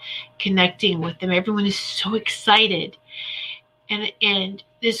time connecting with them. Everyone is so excited. And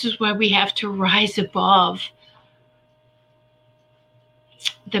this is why we have to rise above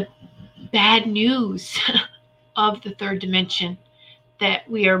the bad news of the third dimension that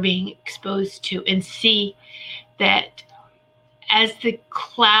we are being exposed to, and see that as the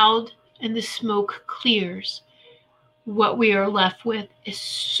cloud and the smoke clears, what we are left with is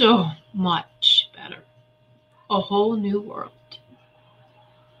so much better. a whole new world.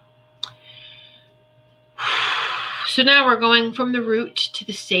 So now we're going from the root to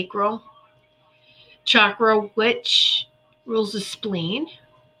the sacral chakra, which rules the spleen.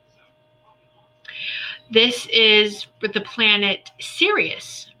 This is with the planet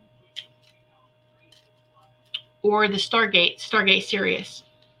Sirius, or the Stargate Sirius.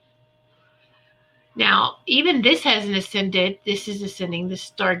 Now, even this hasn't ascended. This is ascending. The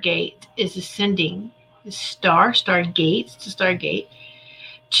Stargate is ascending. The Stargate, it's a Stargate,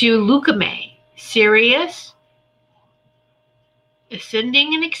 to Lucamae. Sirius,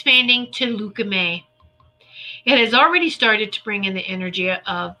 ascending and expanding to Lucamae. It has already started to bring in the energy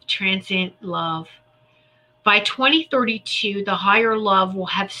of transcendent love. By 2032, the higher love will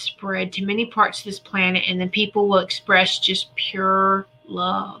have spread to many parts of this planet, and then people will express just pure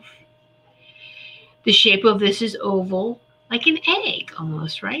love. The shape of this is oval, like an egg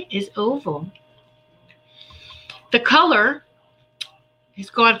almost, right? Is oval. The color has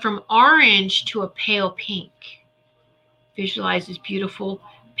gone from orange to a pale pink. Visualize this beautiful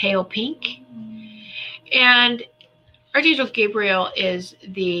pale pink. And Archangel Gabriel is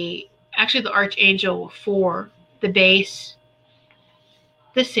actually the archangel for the base,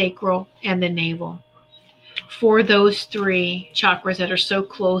 the sacral, and the navel. For those three chakras that are so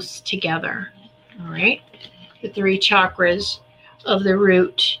close together. All right, the three chakras of the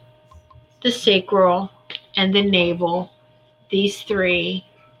root, the sacral, and the navel. These three.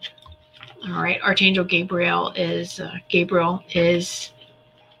 All right, Archangel Gabriel is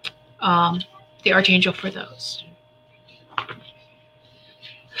the archangel for those.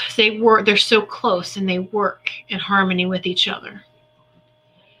 They're so close and they work in harmony with each other.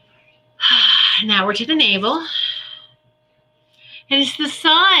 Now we're to the navel. And it's the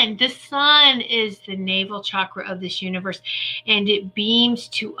sun. The sun is the navel chakra of this universe. And it beams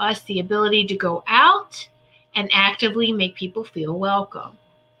to us the ability to go out and actively make people feel welcome.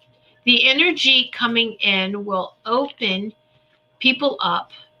 The energy coming in will open people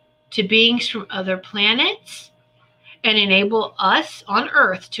up to beings from other planets and enable us on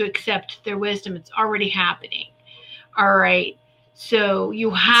Earth to accept their wisdom. It's already happening. All right. So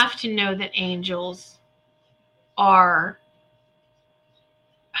you have to know that angels are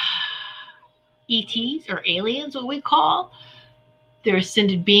ETs or aliens, what we call. They're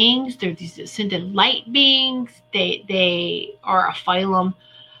ascended beings. They're these ascended light beings. They are a phylum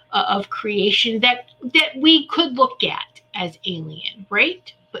of creation that we could look at as alien,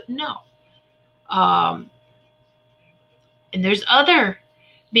 right? But no. And there's other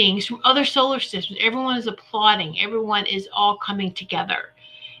beings from other solar systems. Everyone is applauding. Everyone is all coming together.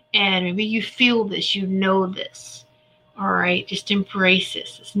 And maybe you feel this, you know this. All right, just embrace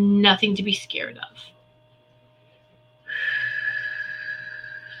this. It's nothing to be scared of.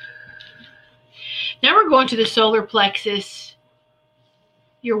 Now we're going to the solar plexus.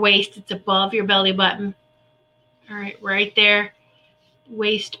 Your waist, it's above your belly button. All right, right there.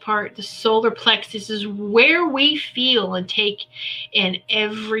 Waist part, the solar plexus is where we feel and take in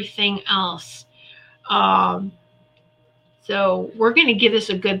everything else. So we're going to give this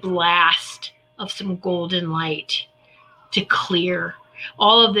a good blast of some golden light to clear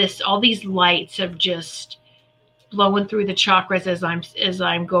all of this. All these lights have just blowing through the chakras as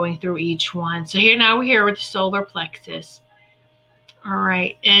I'm going through each one. So now we're here with the solar plexus. All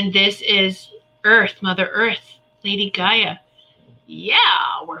right, and this is Earth, Mother Earth, Lady Gaia.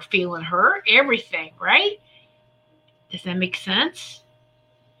 Yeah, we're feeling her, everything, right? Does that make sense?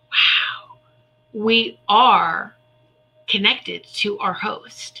 Wow. We are connected to our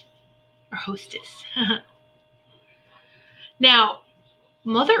host, our hostess. Now,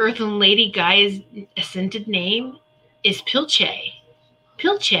 Mother Earth and Lady Gaia's ascended name is Pilchay.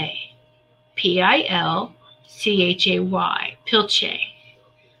 Pilchay. Pilchay. Pilchay.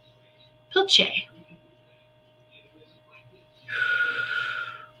 Pilchay.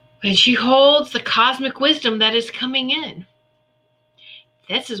 And she holds the cosmic wisdom that is coming in.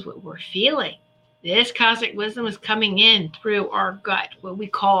 This is what we're feeling. This cosmic wisdom is coming in through our gut, what we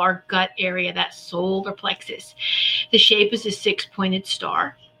call our gut area, that solar plexus. The shape is a six-pointed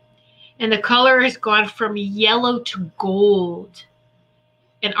star. And the color has gone from yellow to gold.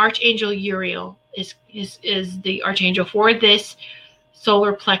 And Archangel Uriel is the archangel for this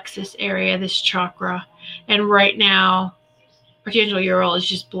solar plexus area, this chakra. And right now, Archangel Uriel is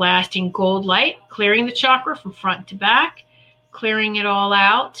just blasting gold light, clearing the chakra from front to back, clearing it all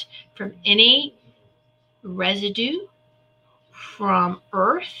out from any residue from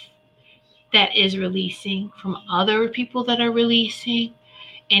Earth that is releasing, from other people that are releasing.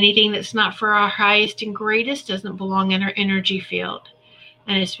 Anything that's not for our highest and greatest doesn't belong in our energy field,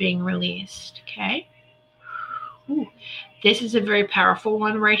 and it's being released, okay? Ooh, this is a very powerful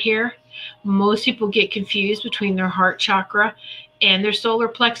one right here. Most people get confused between their heart chakra and their solar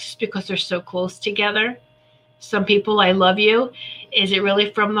plexus because they're so close together. Some people, I love you. Is it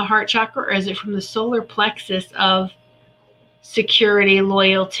really from the heart chakra, or is it from the solar plexus of security,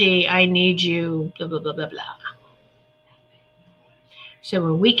 loyalty, I need you, blah, blah, blah, blah, blah. So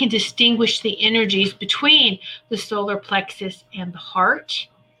when we can distinguish the energies between the solar plexus and the heart,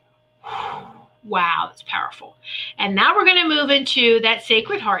 wow, that's powerful. And now we're going to move into that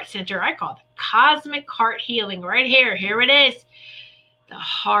sacred heart center. I call it cosmic heart healing right here. Here it is, the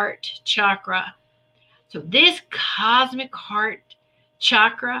heart chakra. So this cosmic heart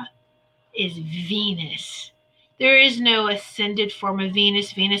chakra is Venus. There is no ascended form of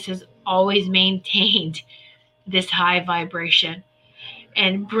Venus. Venus has always maintained this high vibration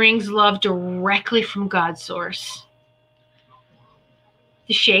and brings love directly from God's source.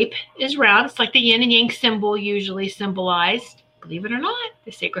 The shape is round. It's like the yin and yang symbol usually symbolized, believe it or not,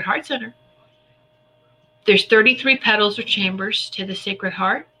 the Sacred Heart Center. There's 33 petals or chambers to the Sacred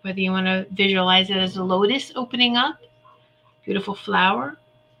Heart, whether you want to visualize it as a lotus opening up, beautiful flower.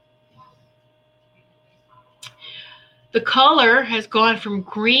 The color has gone from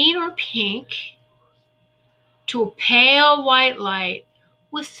green or pink to a pale white light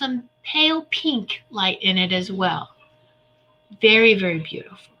with some pale pink light in it as well. Very, very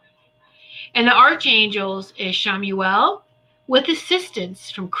beautiful. And the archangels is Chamuel with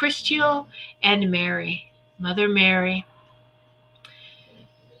assistance from Christiel and Mary, Mother Mary.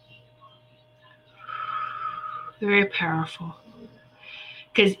 Very powerful.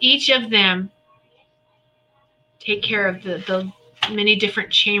 Because each of them take care of the many different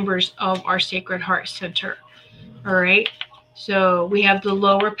chambers of our Sacred Heart Center. All right. So we have the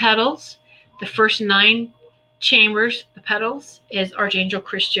lower petals. The first 9 chambers, the petals, is Archangel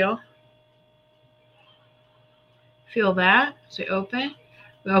Christiel. Feel that as we open.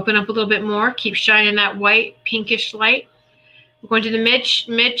 We open up a little bit more. Keep shining that white, pinkish light. We're going to the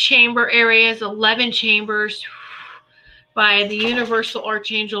mid chamber areas, 11 chambers by the Universal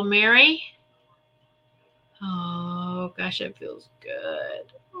Archangel Mary. Oh, gosh, that feels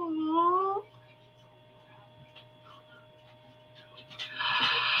good. Aww.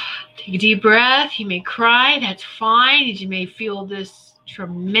 Take a deep breath. You may cry. That's fine. You may feel this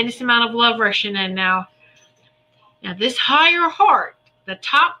tremendous amount of love rushing in now. Now, this higher heart, the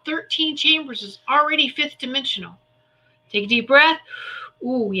top 13 chambers, is already 5th dimensional. Take a deep breath.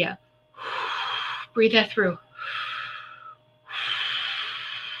 Ooh, yeah. Breathe that through.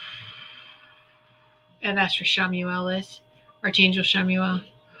 And that's for Chamuel is. Archangel Chamuel.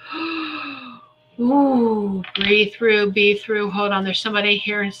 Ooh, breathe through, be through. Hold on, there's somebody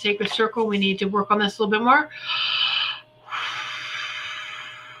here in Sacred Circle. We need to work on this a little bit more.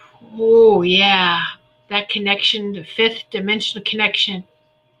 Oh, yeah. That connection, the 5th dimensional connection.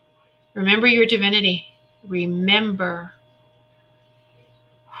 Remember your divinity. Remember.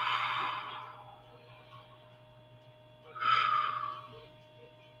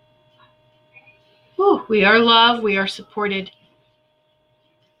 Ooh, we are loved. We are supported.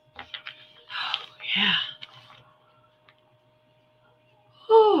 Oh, yeah.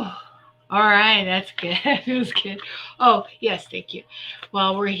 Oh, all right. That's good. That feels good. Oh, yes. Thank you.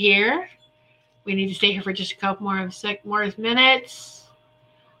 While we're here, we need to stay here for just a couple more minutes.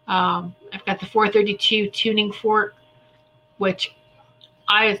 I've got the 432 tuning fork, which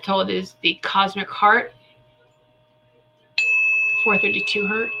I was told is the cosmic heart. 432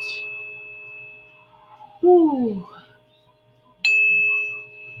 hertz. Ooh.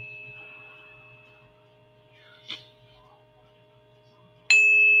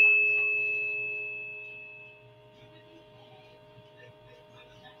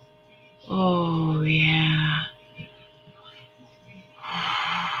 Oh, yeah.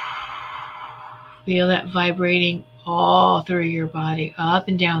 Feel that vibrating all through your body, up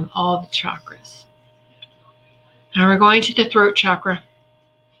and down all the chakras. Now we're going to the throat chakra,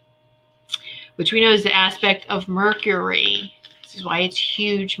 which we know is the aspect of Mercury. This is why it's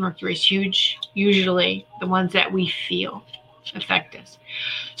huge. Mercury is huge, usually the ones that we feel affect us.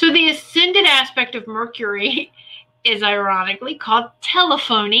 So the ascended aspect of Mercury is ironically called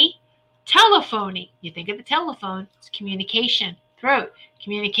telephony. Telephony. You think of the telephone, it's communication. Throat,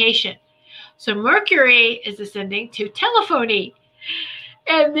 communication. So Mercury is ascending to telephony.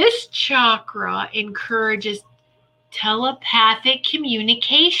 And this chakra encourages telepathic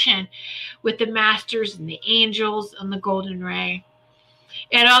communication with the masters and the angels and the golden ray.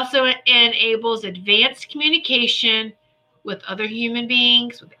 It also enables advanced communication with other human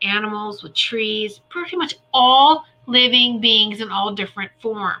beings, with animals, with trees, pretty much all living beings in all different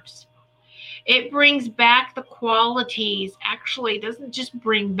forms. It brings back the qualities. Actually, it doesn't just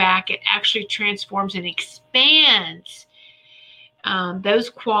bring back, it actually transforms and expands those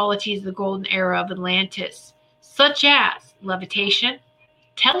qualities of the golden era of Atlantis, such as levitation,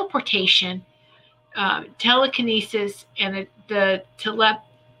 teleportation, telekinesis, and the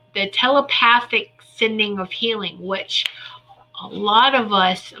telepathic sending of healing, which a lot of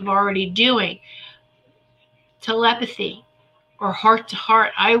us are already doing. Telepathy or heart to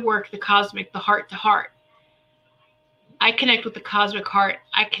heart. I work the cosmic, the heart to heart. I connect with the cosmic heart.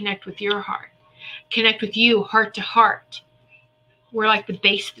 I connect with your heart. Connect with you heart to heart. We're like the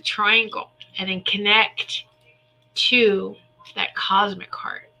base of the triangle, and then connect to that cosmic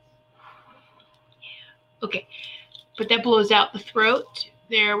heart. Okay, but that blows out the throat.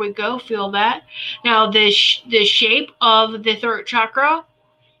 There we go. Feel that. Now, the shape of the throat chakra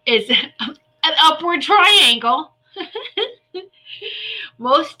is an upward triangle.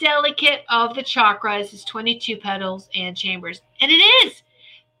 Most delicate of the chakras is 22 petals and chambers. And it is.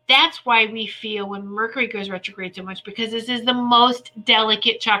 That's why we feel when Mercury goes retrograde so much, because this is the most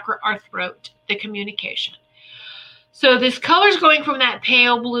delicate chakra, our throat, the communication. So this color is going from that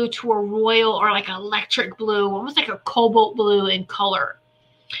pale blue to a royal or like electric blue, almost like a cobalt blue in color.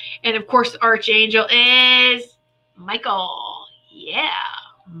 And of course, the archangel is Michael. Yeah,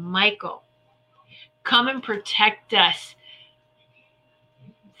 Michael. Come and protect us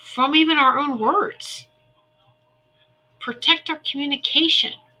from even our own words. Protect our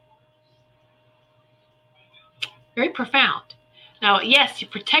communication. Very profound. Now, yes, he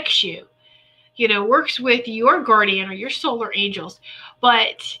protects you. Works with your guardian or your solar angels.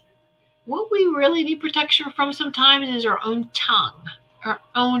 But what we really need protection from sometimes is our own tongue, our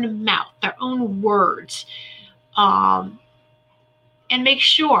own mouth, our own words. And make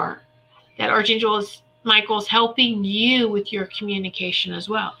sure that Archangel Michael is helping you with your communication as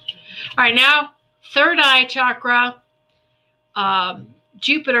well. All right, now, third eye chakra,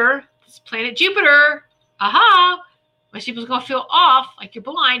 Jupiter, this planet Jupiter, aha, most people's going to feel off, like you're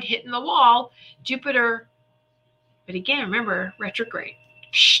blind, hitting the wall. Jupiter, but again, remember, retrograde.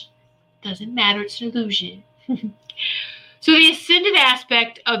 Shh, doesn't matter, it's an illusion. So the ascendant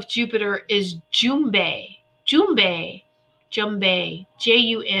aspect of Jupiter is Jumbay. Jumbay. Jumbay.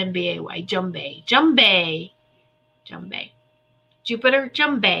 Jumbay. Jumbay. Jumbay. Jumbay. Jupiter,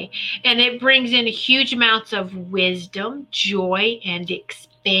 Jumbay. And it brings in huge amounts of wisdom, joy, and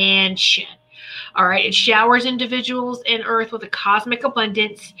expansion. All right, it showers individuals and earth with a cosmic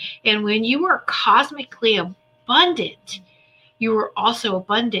abundance. And when you are cosmically abundant, you are also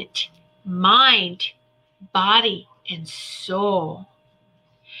abundant mind, body, and soul.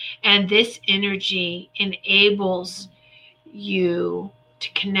 And this energy enables you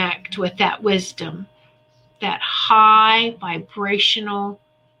to connect with that wisdom, that high vibrational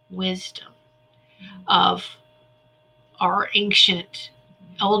wisdom of our ancient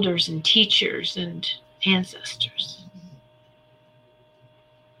elders and teachers and ancestors.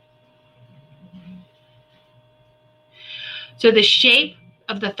 So the shape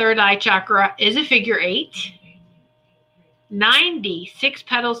of the third eye chakra is a figure 8, 96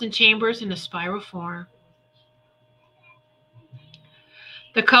 petals and chambers in a spiral form.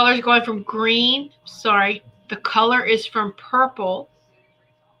 The color is going from green, the color is from purple,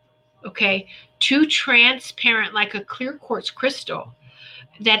 to transparent like a clear quartz crystal.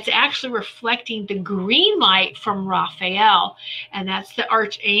 That's actually reflecting the green light from Raphael. And that's the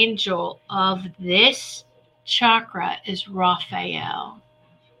archangel of this chakra is Raphael.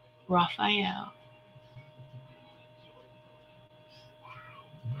 Raphael.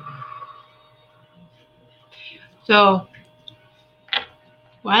 So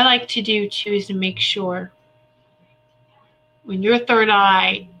what I like to do too is to make sure when your third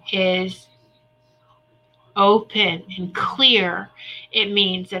eye is open and clear, it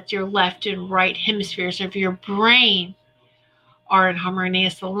means that your left and right hemispheres of your brain are in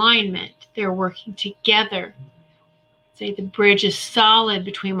harmonious alignment. They're working together. Say the bridge is solid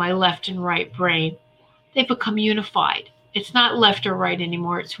between my left and right brain. They become unified. It's not left or right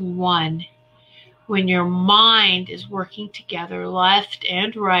anymore. It's one. When your mind is working together, left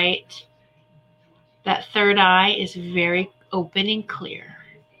and right, that third eye is very open and clear.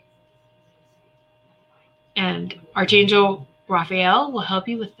 And Archangel Raphael will help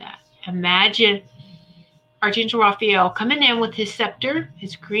you with that. Imagine Archangel Raphael coming in with his scepter,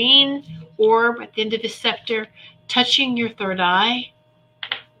 his green orb at the end of his scepter, touching your third eye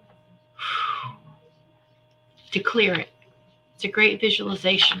to clear it. It's a great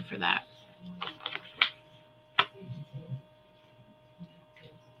visualization for that.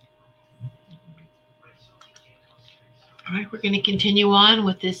 All right, we're going to continue on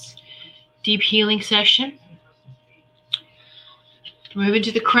with this deep healing session. Moving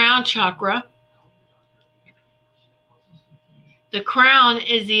to the crown chakra. The crown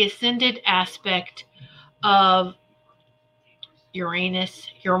is the ascended aspect of Uranus.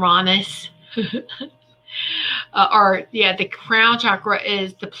 The crown chakra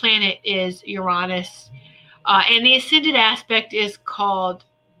is, the planet is Uranus. And the ascended aspect is called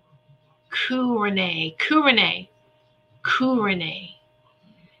Curanay. Curanay. Curanay.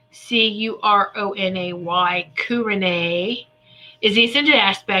 Curanay is the ascended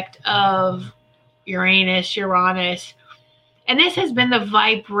aspect of Uranus. And this has been the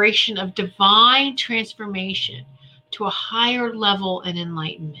vibration of divine transformation to a higher level and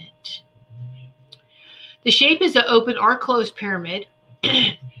enlightenment. The shape is an open or closed pyramid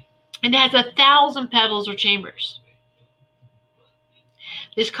and has 1,000 petals or chambers.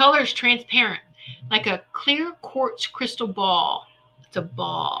 This color is transparent, like a clear quartz crystal ball. It's a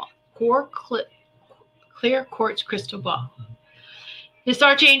ball. Clear quartz crystal ball. This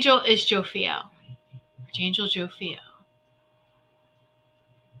archangel is Jophiel. Archangel Jophiel.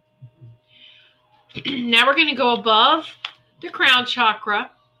 Now we're going to go above the crown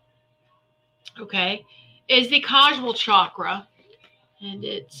chakra. Okay. Is the causal chakra. And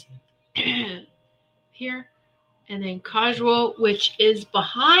it's here. And then causal, which is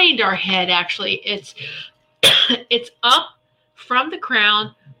behind our head, actually. It's up from the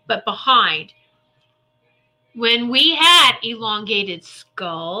crown, but behind. When we had elongated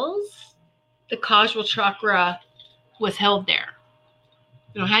skulls, the causal chakra was held there.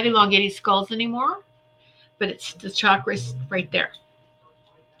 We don't have elongated skulls anymore, but it's the chakra's right there.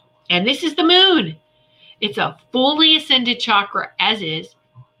 And this is the moon. It's a fully ascended chakra, as is.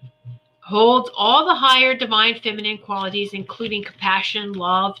 Holds all the higher divine feminine qualities, including compassion,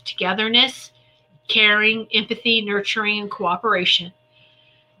 love, togetherness, caring, empathy, nurturing, and cooperation.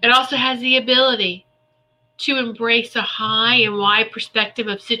 It also has the ability to embrace a high and wide perspective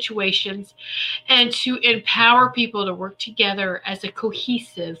of situations and to empower people to work together as a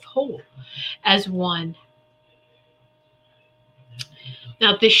cohesive whole, as one.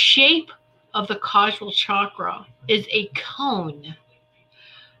 Now, the shape of the causal chakra is a cone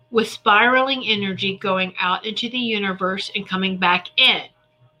with spiraling energy going out into the universe and coming back in.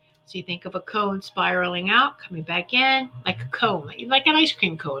 So you think of a cone spiraling out, coming back in, like a cone, like an ice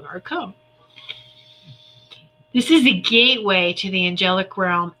cream cone or a cone. This is the gateway to the angelic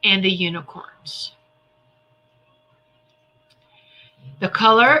realm and the unicorns. The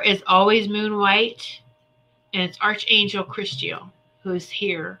color is always moon white, and it's Archangel Christiel, who is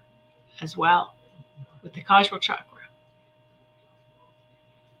here as well with the causal chakra.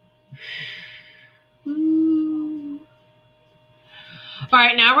 All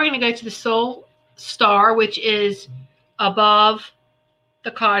right, now we're going to go to the soul star, which is above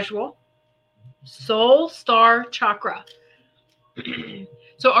the causal. Soul star chakra.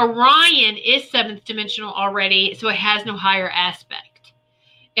 So Orion is 7th dimensional already, so it has no higher aspect.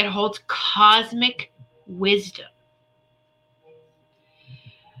 It holds cosmic wisdom.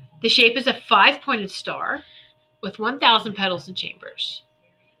 The shape is a 5-pointed star with 1,000 petals and chambers.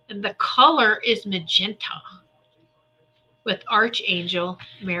 And the color is magenta with Archangel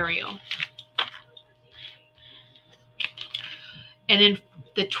Mariel. And then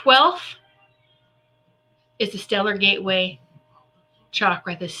the 12th is the stellar gateway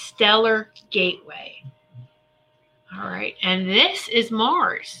chakra, the stellar gateway. All right, and this is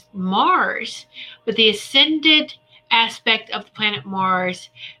Mars. Mars, but the ascended aspect of the planet Mars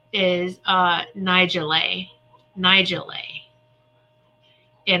is Nigellay. Nigellay.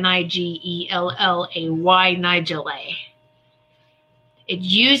 Nigellay. Nigellay. It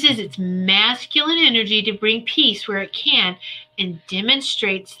uses its masculine energy to bring peace where it can and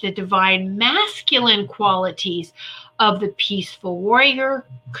demonstrates the divine masculine qualities of the peaceful warrior,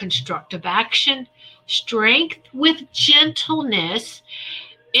 constructive action, strength with gentleness,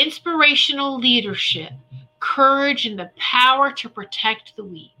 inspirational leadership, courage, and the power to protect the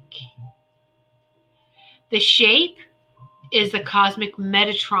weak. The shape is the cosmic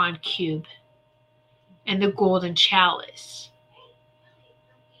Metatron cube and the golden chalice.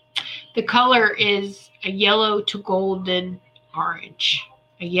 The color is a yellow to golden orange.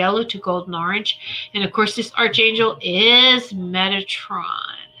 A yellow to golden orange. And of course, this archangel is Metatron,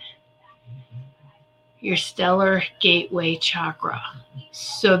 your stellar gateway chakra.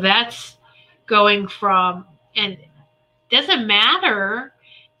 So that's going from, and it doesn't matter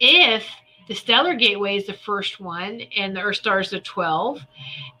if the stellar gateway is the first one and the Earth star is the 12,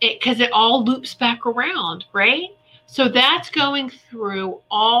 because it all loops back around, right? So that's going through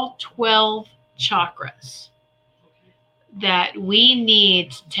all 12 chakras. that we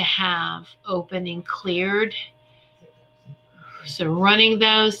need to have open and cleared. So running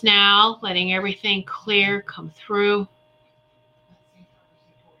those now, letting everything clear come through.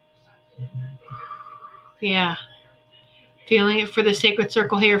 Yeah. Feeling it for the sacred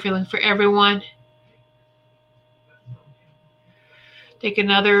circle here, feeling for everyone. Take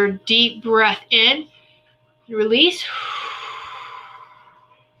another deep breath in. Release.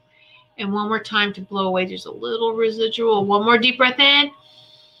 And one more time to blow away. There's a little residual. One more deep breath in.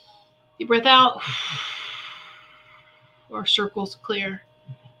 Deep breath out. Our circle's clear.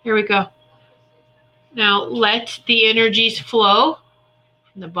 Here we go. Now let the energies flow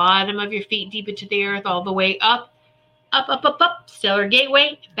from the bottom of your feet deep into the earth, all the way up, up, up, up, up. Stellar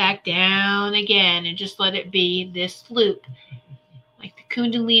gateway. Back down again. And just let it be this loop. Like the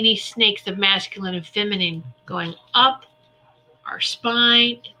Kundalini snakes of masculine and feminine, going up our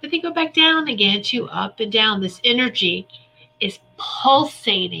spine, but they go back down again to up and down. This energy is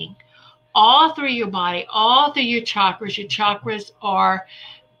pulsating all through your body, all through your chakras. Your chakras are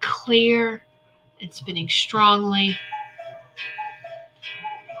clear and spinning strongly.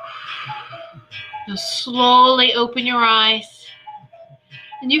 Now slowly open your eyes.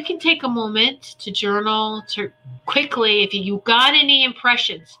 And you can take a moment to journal, to quickly, if you got any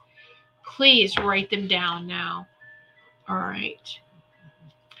impressions, please write them down now. All right.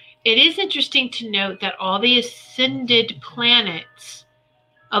 It is interesting to note that all the ascended planets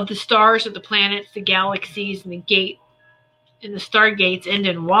of the stars of the planets, the galaxies, and the stargates end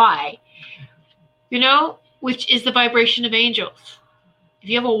in Y, which is the vibration of angels. If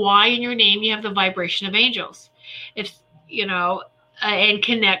you have a Y in your name, you have the vibration of angels. And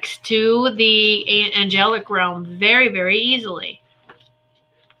connects to the angelic realm very, very easily.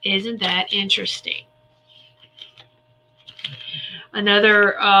 Isn't that interesting?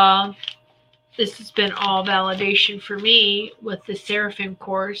 Another, this has been all validation for me with the Seraphim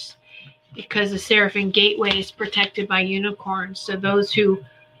course, because the Seraphim gateway is protected by unicorns. So those who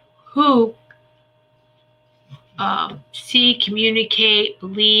see, communicate,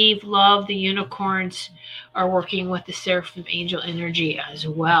 believe, love the unicorns are working with the Seraphim angel energy as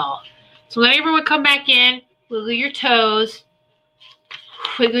well. So let everyone come back in, wiggle your toes,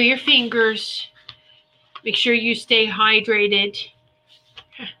 wiggle your fingers, make sure you stay hydrated.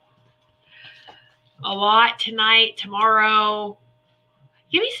 A lot tonight, tomorrow.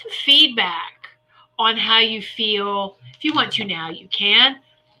 Give me some feedback on how you feel. If you want to now, you can.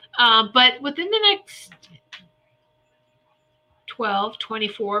 But within the next 12,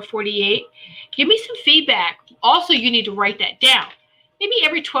 24, 48, give me some feedback. Also, you need to write that down. Maybe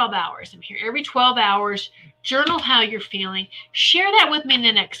every 12 hours. I'm here every 12 hours. Journal how you're feeling. Share that with me in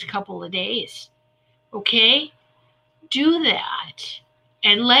the next couple of days. Okay? Do that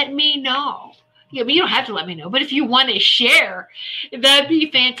and let me know. Yeah, but you don't have to let me know. But if you want to share, that'd be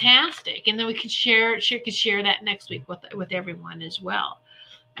fantastic. And then we could share that next week with everyone as well.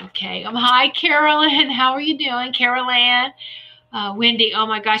 Okay. Hi, Carolyn. How are you doing, Carolyn? Wendy, oh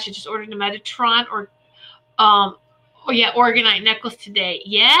my gosh, I just ordered a Metatron Organite necklace today.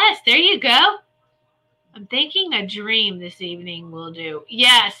 Yes, there you go. I'm thinking a dream this evening will do.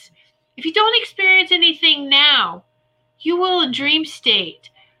 Yes. If you don't experience anything now, you will in dream state.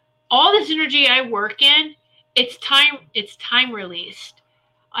 All this energy I work in, it's time released.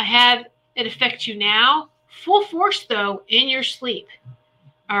 I have it affect you now. Full force though in your sleep.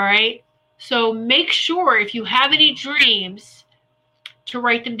 All right. So make sure if you have any dreams to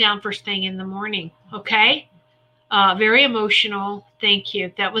write them down first thing in the morning. Okay. Very emotional. Thank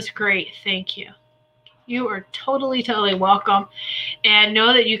you. That was great. Thank you. You are totally, totally welcome. And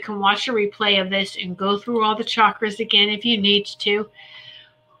know that you can watch a replay of this and go through all the chakras again if you need to.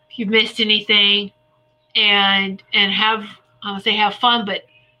 If you've missed anything, and have fun, but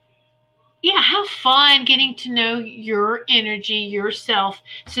yeah, have fun getting to know your energy, yourself,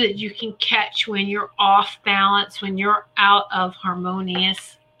 so that you can catch when you're off balance, when you're out of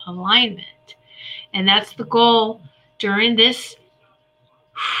harmonious alignment. And that's the goal during this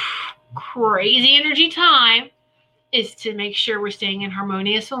crazy energy time, is to make sure we're staying in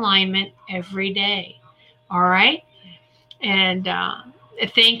harmonious alignment every day. All right? And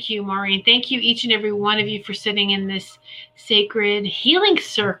thank you, Maureen. Thank you, each and every one of you, for sitting in this sacred healing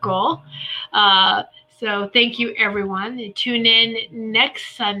circle. So thank you, everyone. Tune in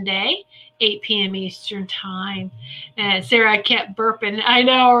next Sunday, 8 p.m. Eastern Time. And Sarah kept burping. I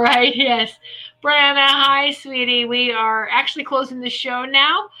know, right? Yes. Brianna, hi, sweetie. We are actually closing the show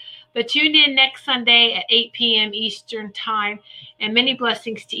now. But tune in next Sunday at 8 p.m. Eastern Time. And many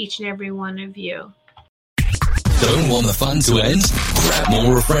blessings to each and every one of you. Don't want the fun to end? Grab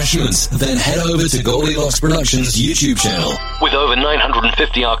more refreshments, then head over to Goldilocks Productions' YouTube channel. With over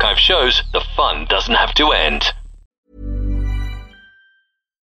 950 archive shows, the fun doesn't have to end.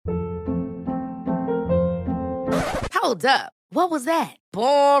 Hold up. What was that?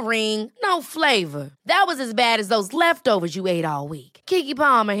 Boring. No flavor. That was as bad as those leftovers you ate all week. Keke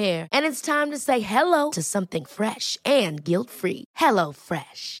Palmer here, and it's time to say hello to something fresh and guilt-free. Hello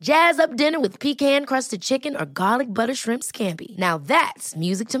Fresh. Jazz up dinner with pecan-crusted chicken or garlic butter shrimp scampi. Now that's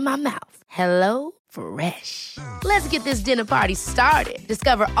music to my mouth. Hello Fresh. Let's get this dinner party started.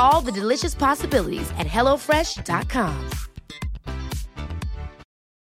 Discover all the delicious possibilities at HelloFresh.com.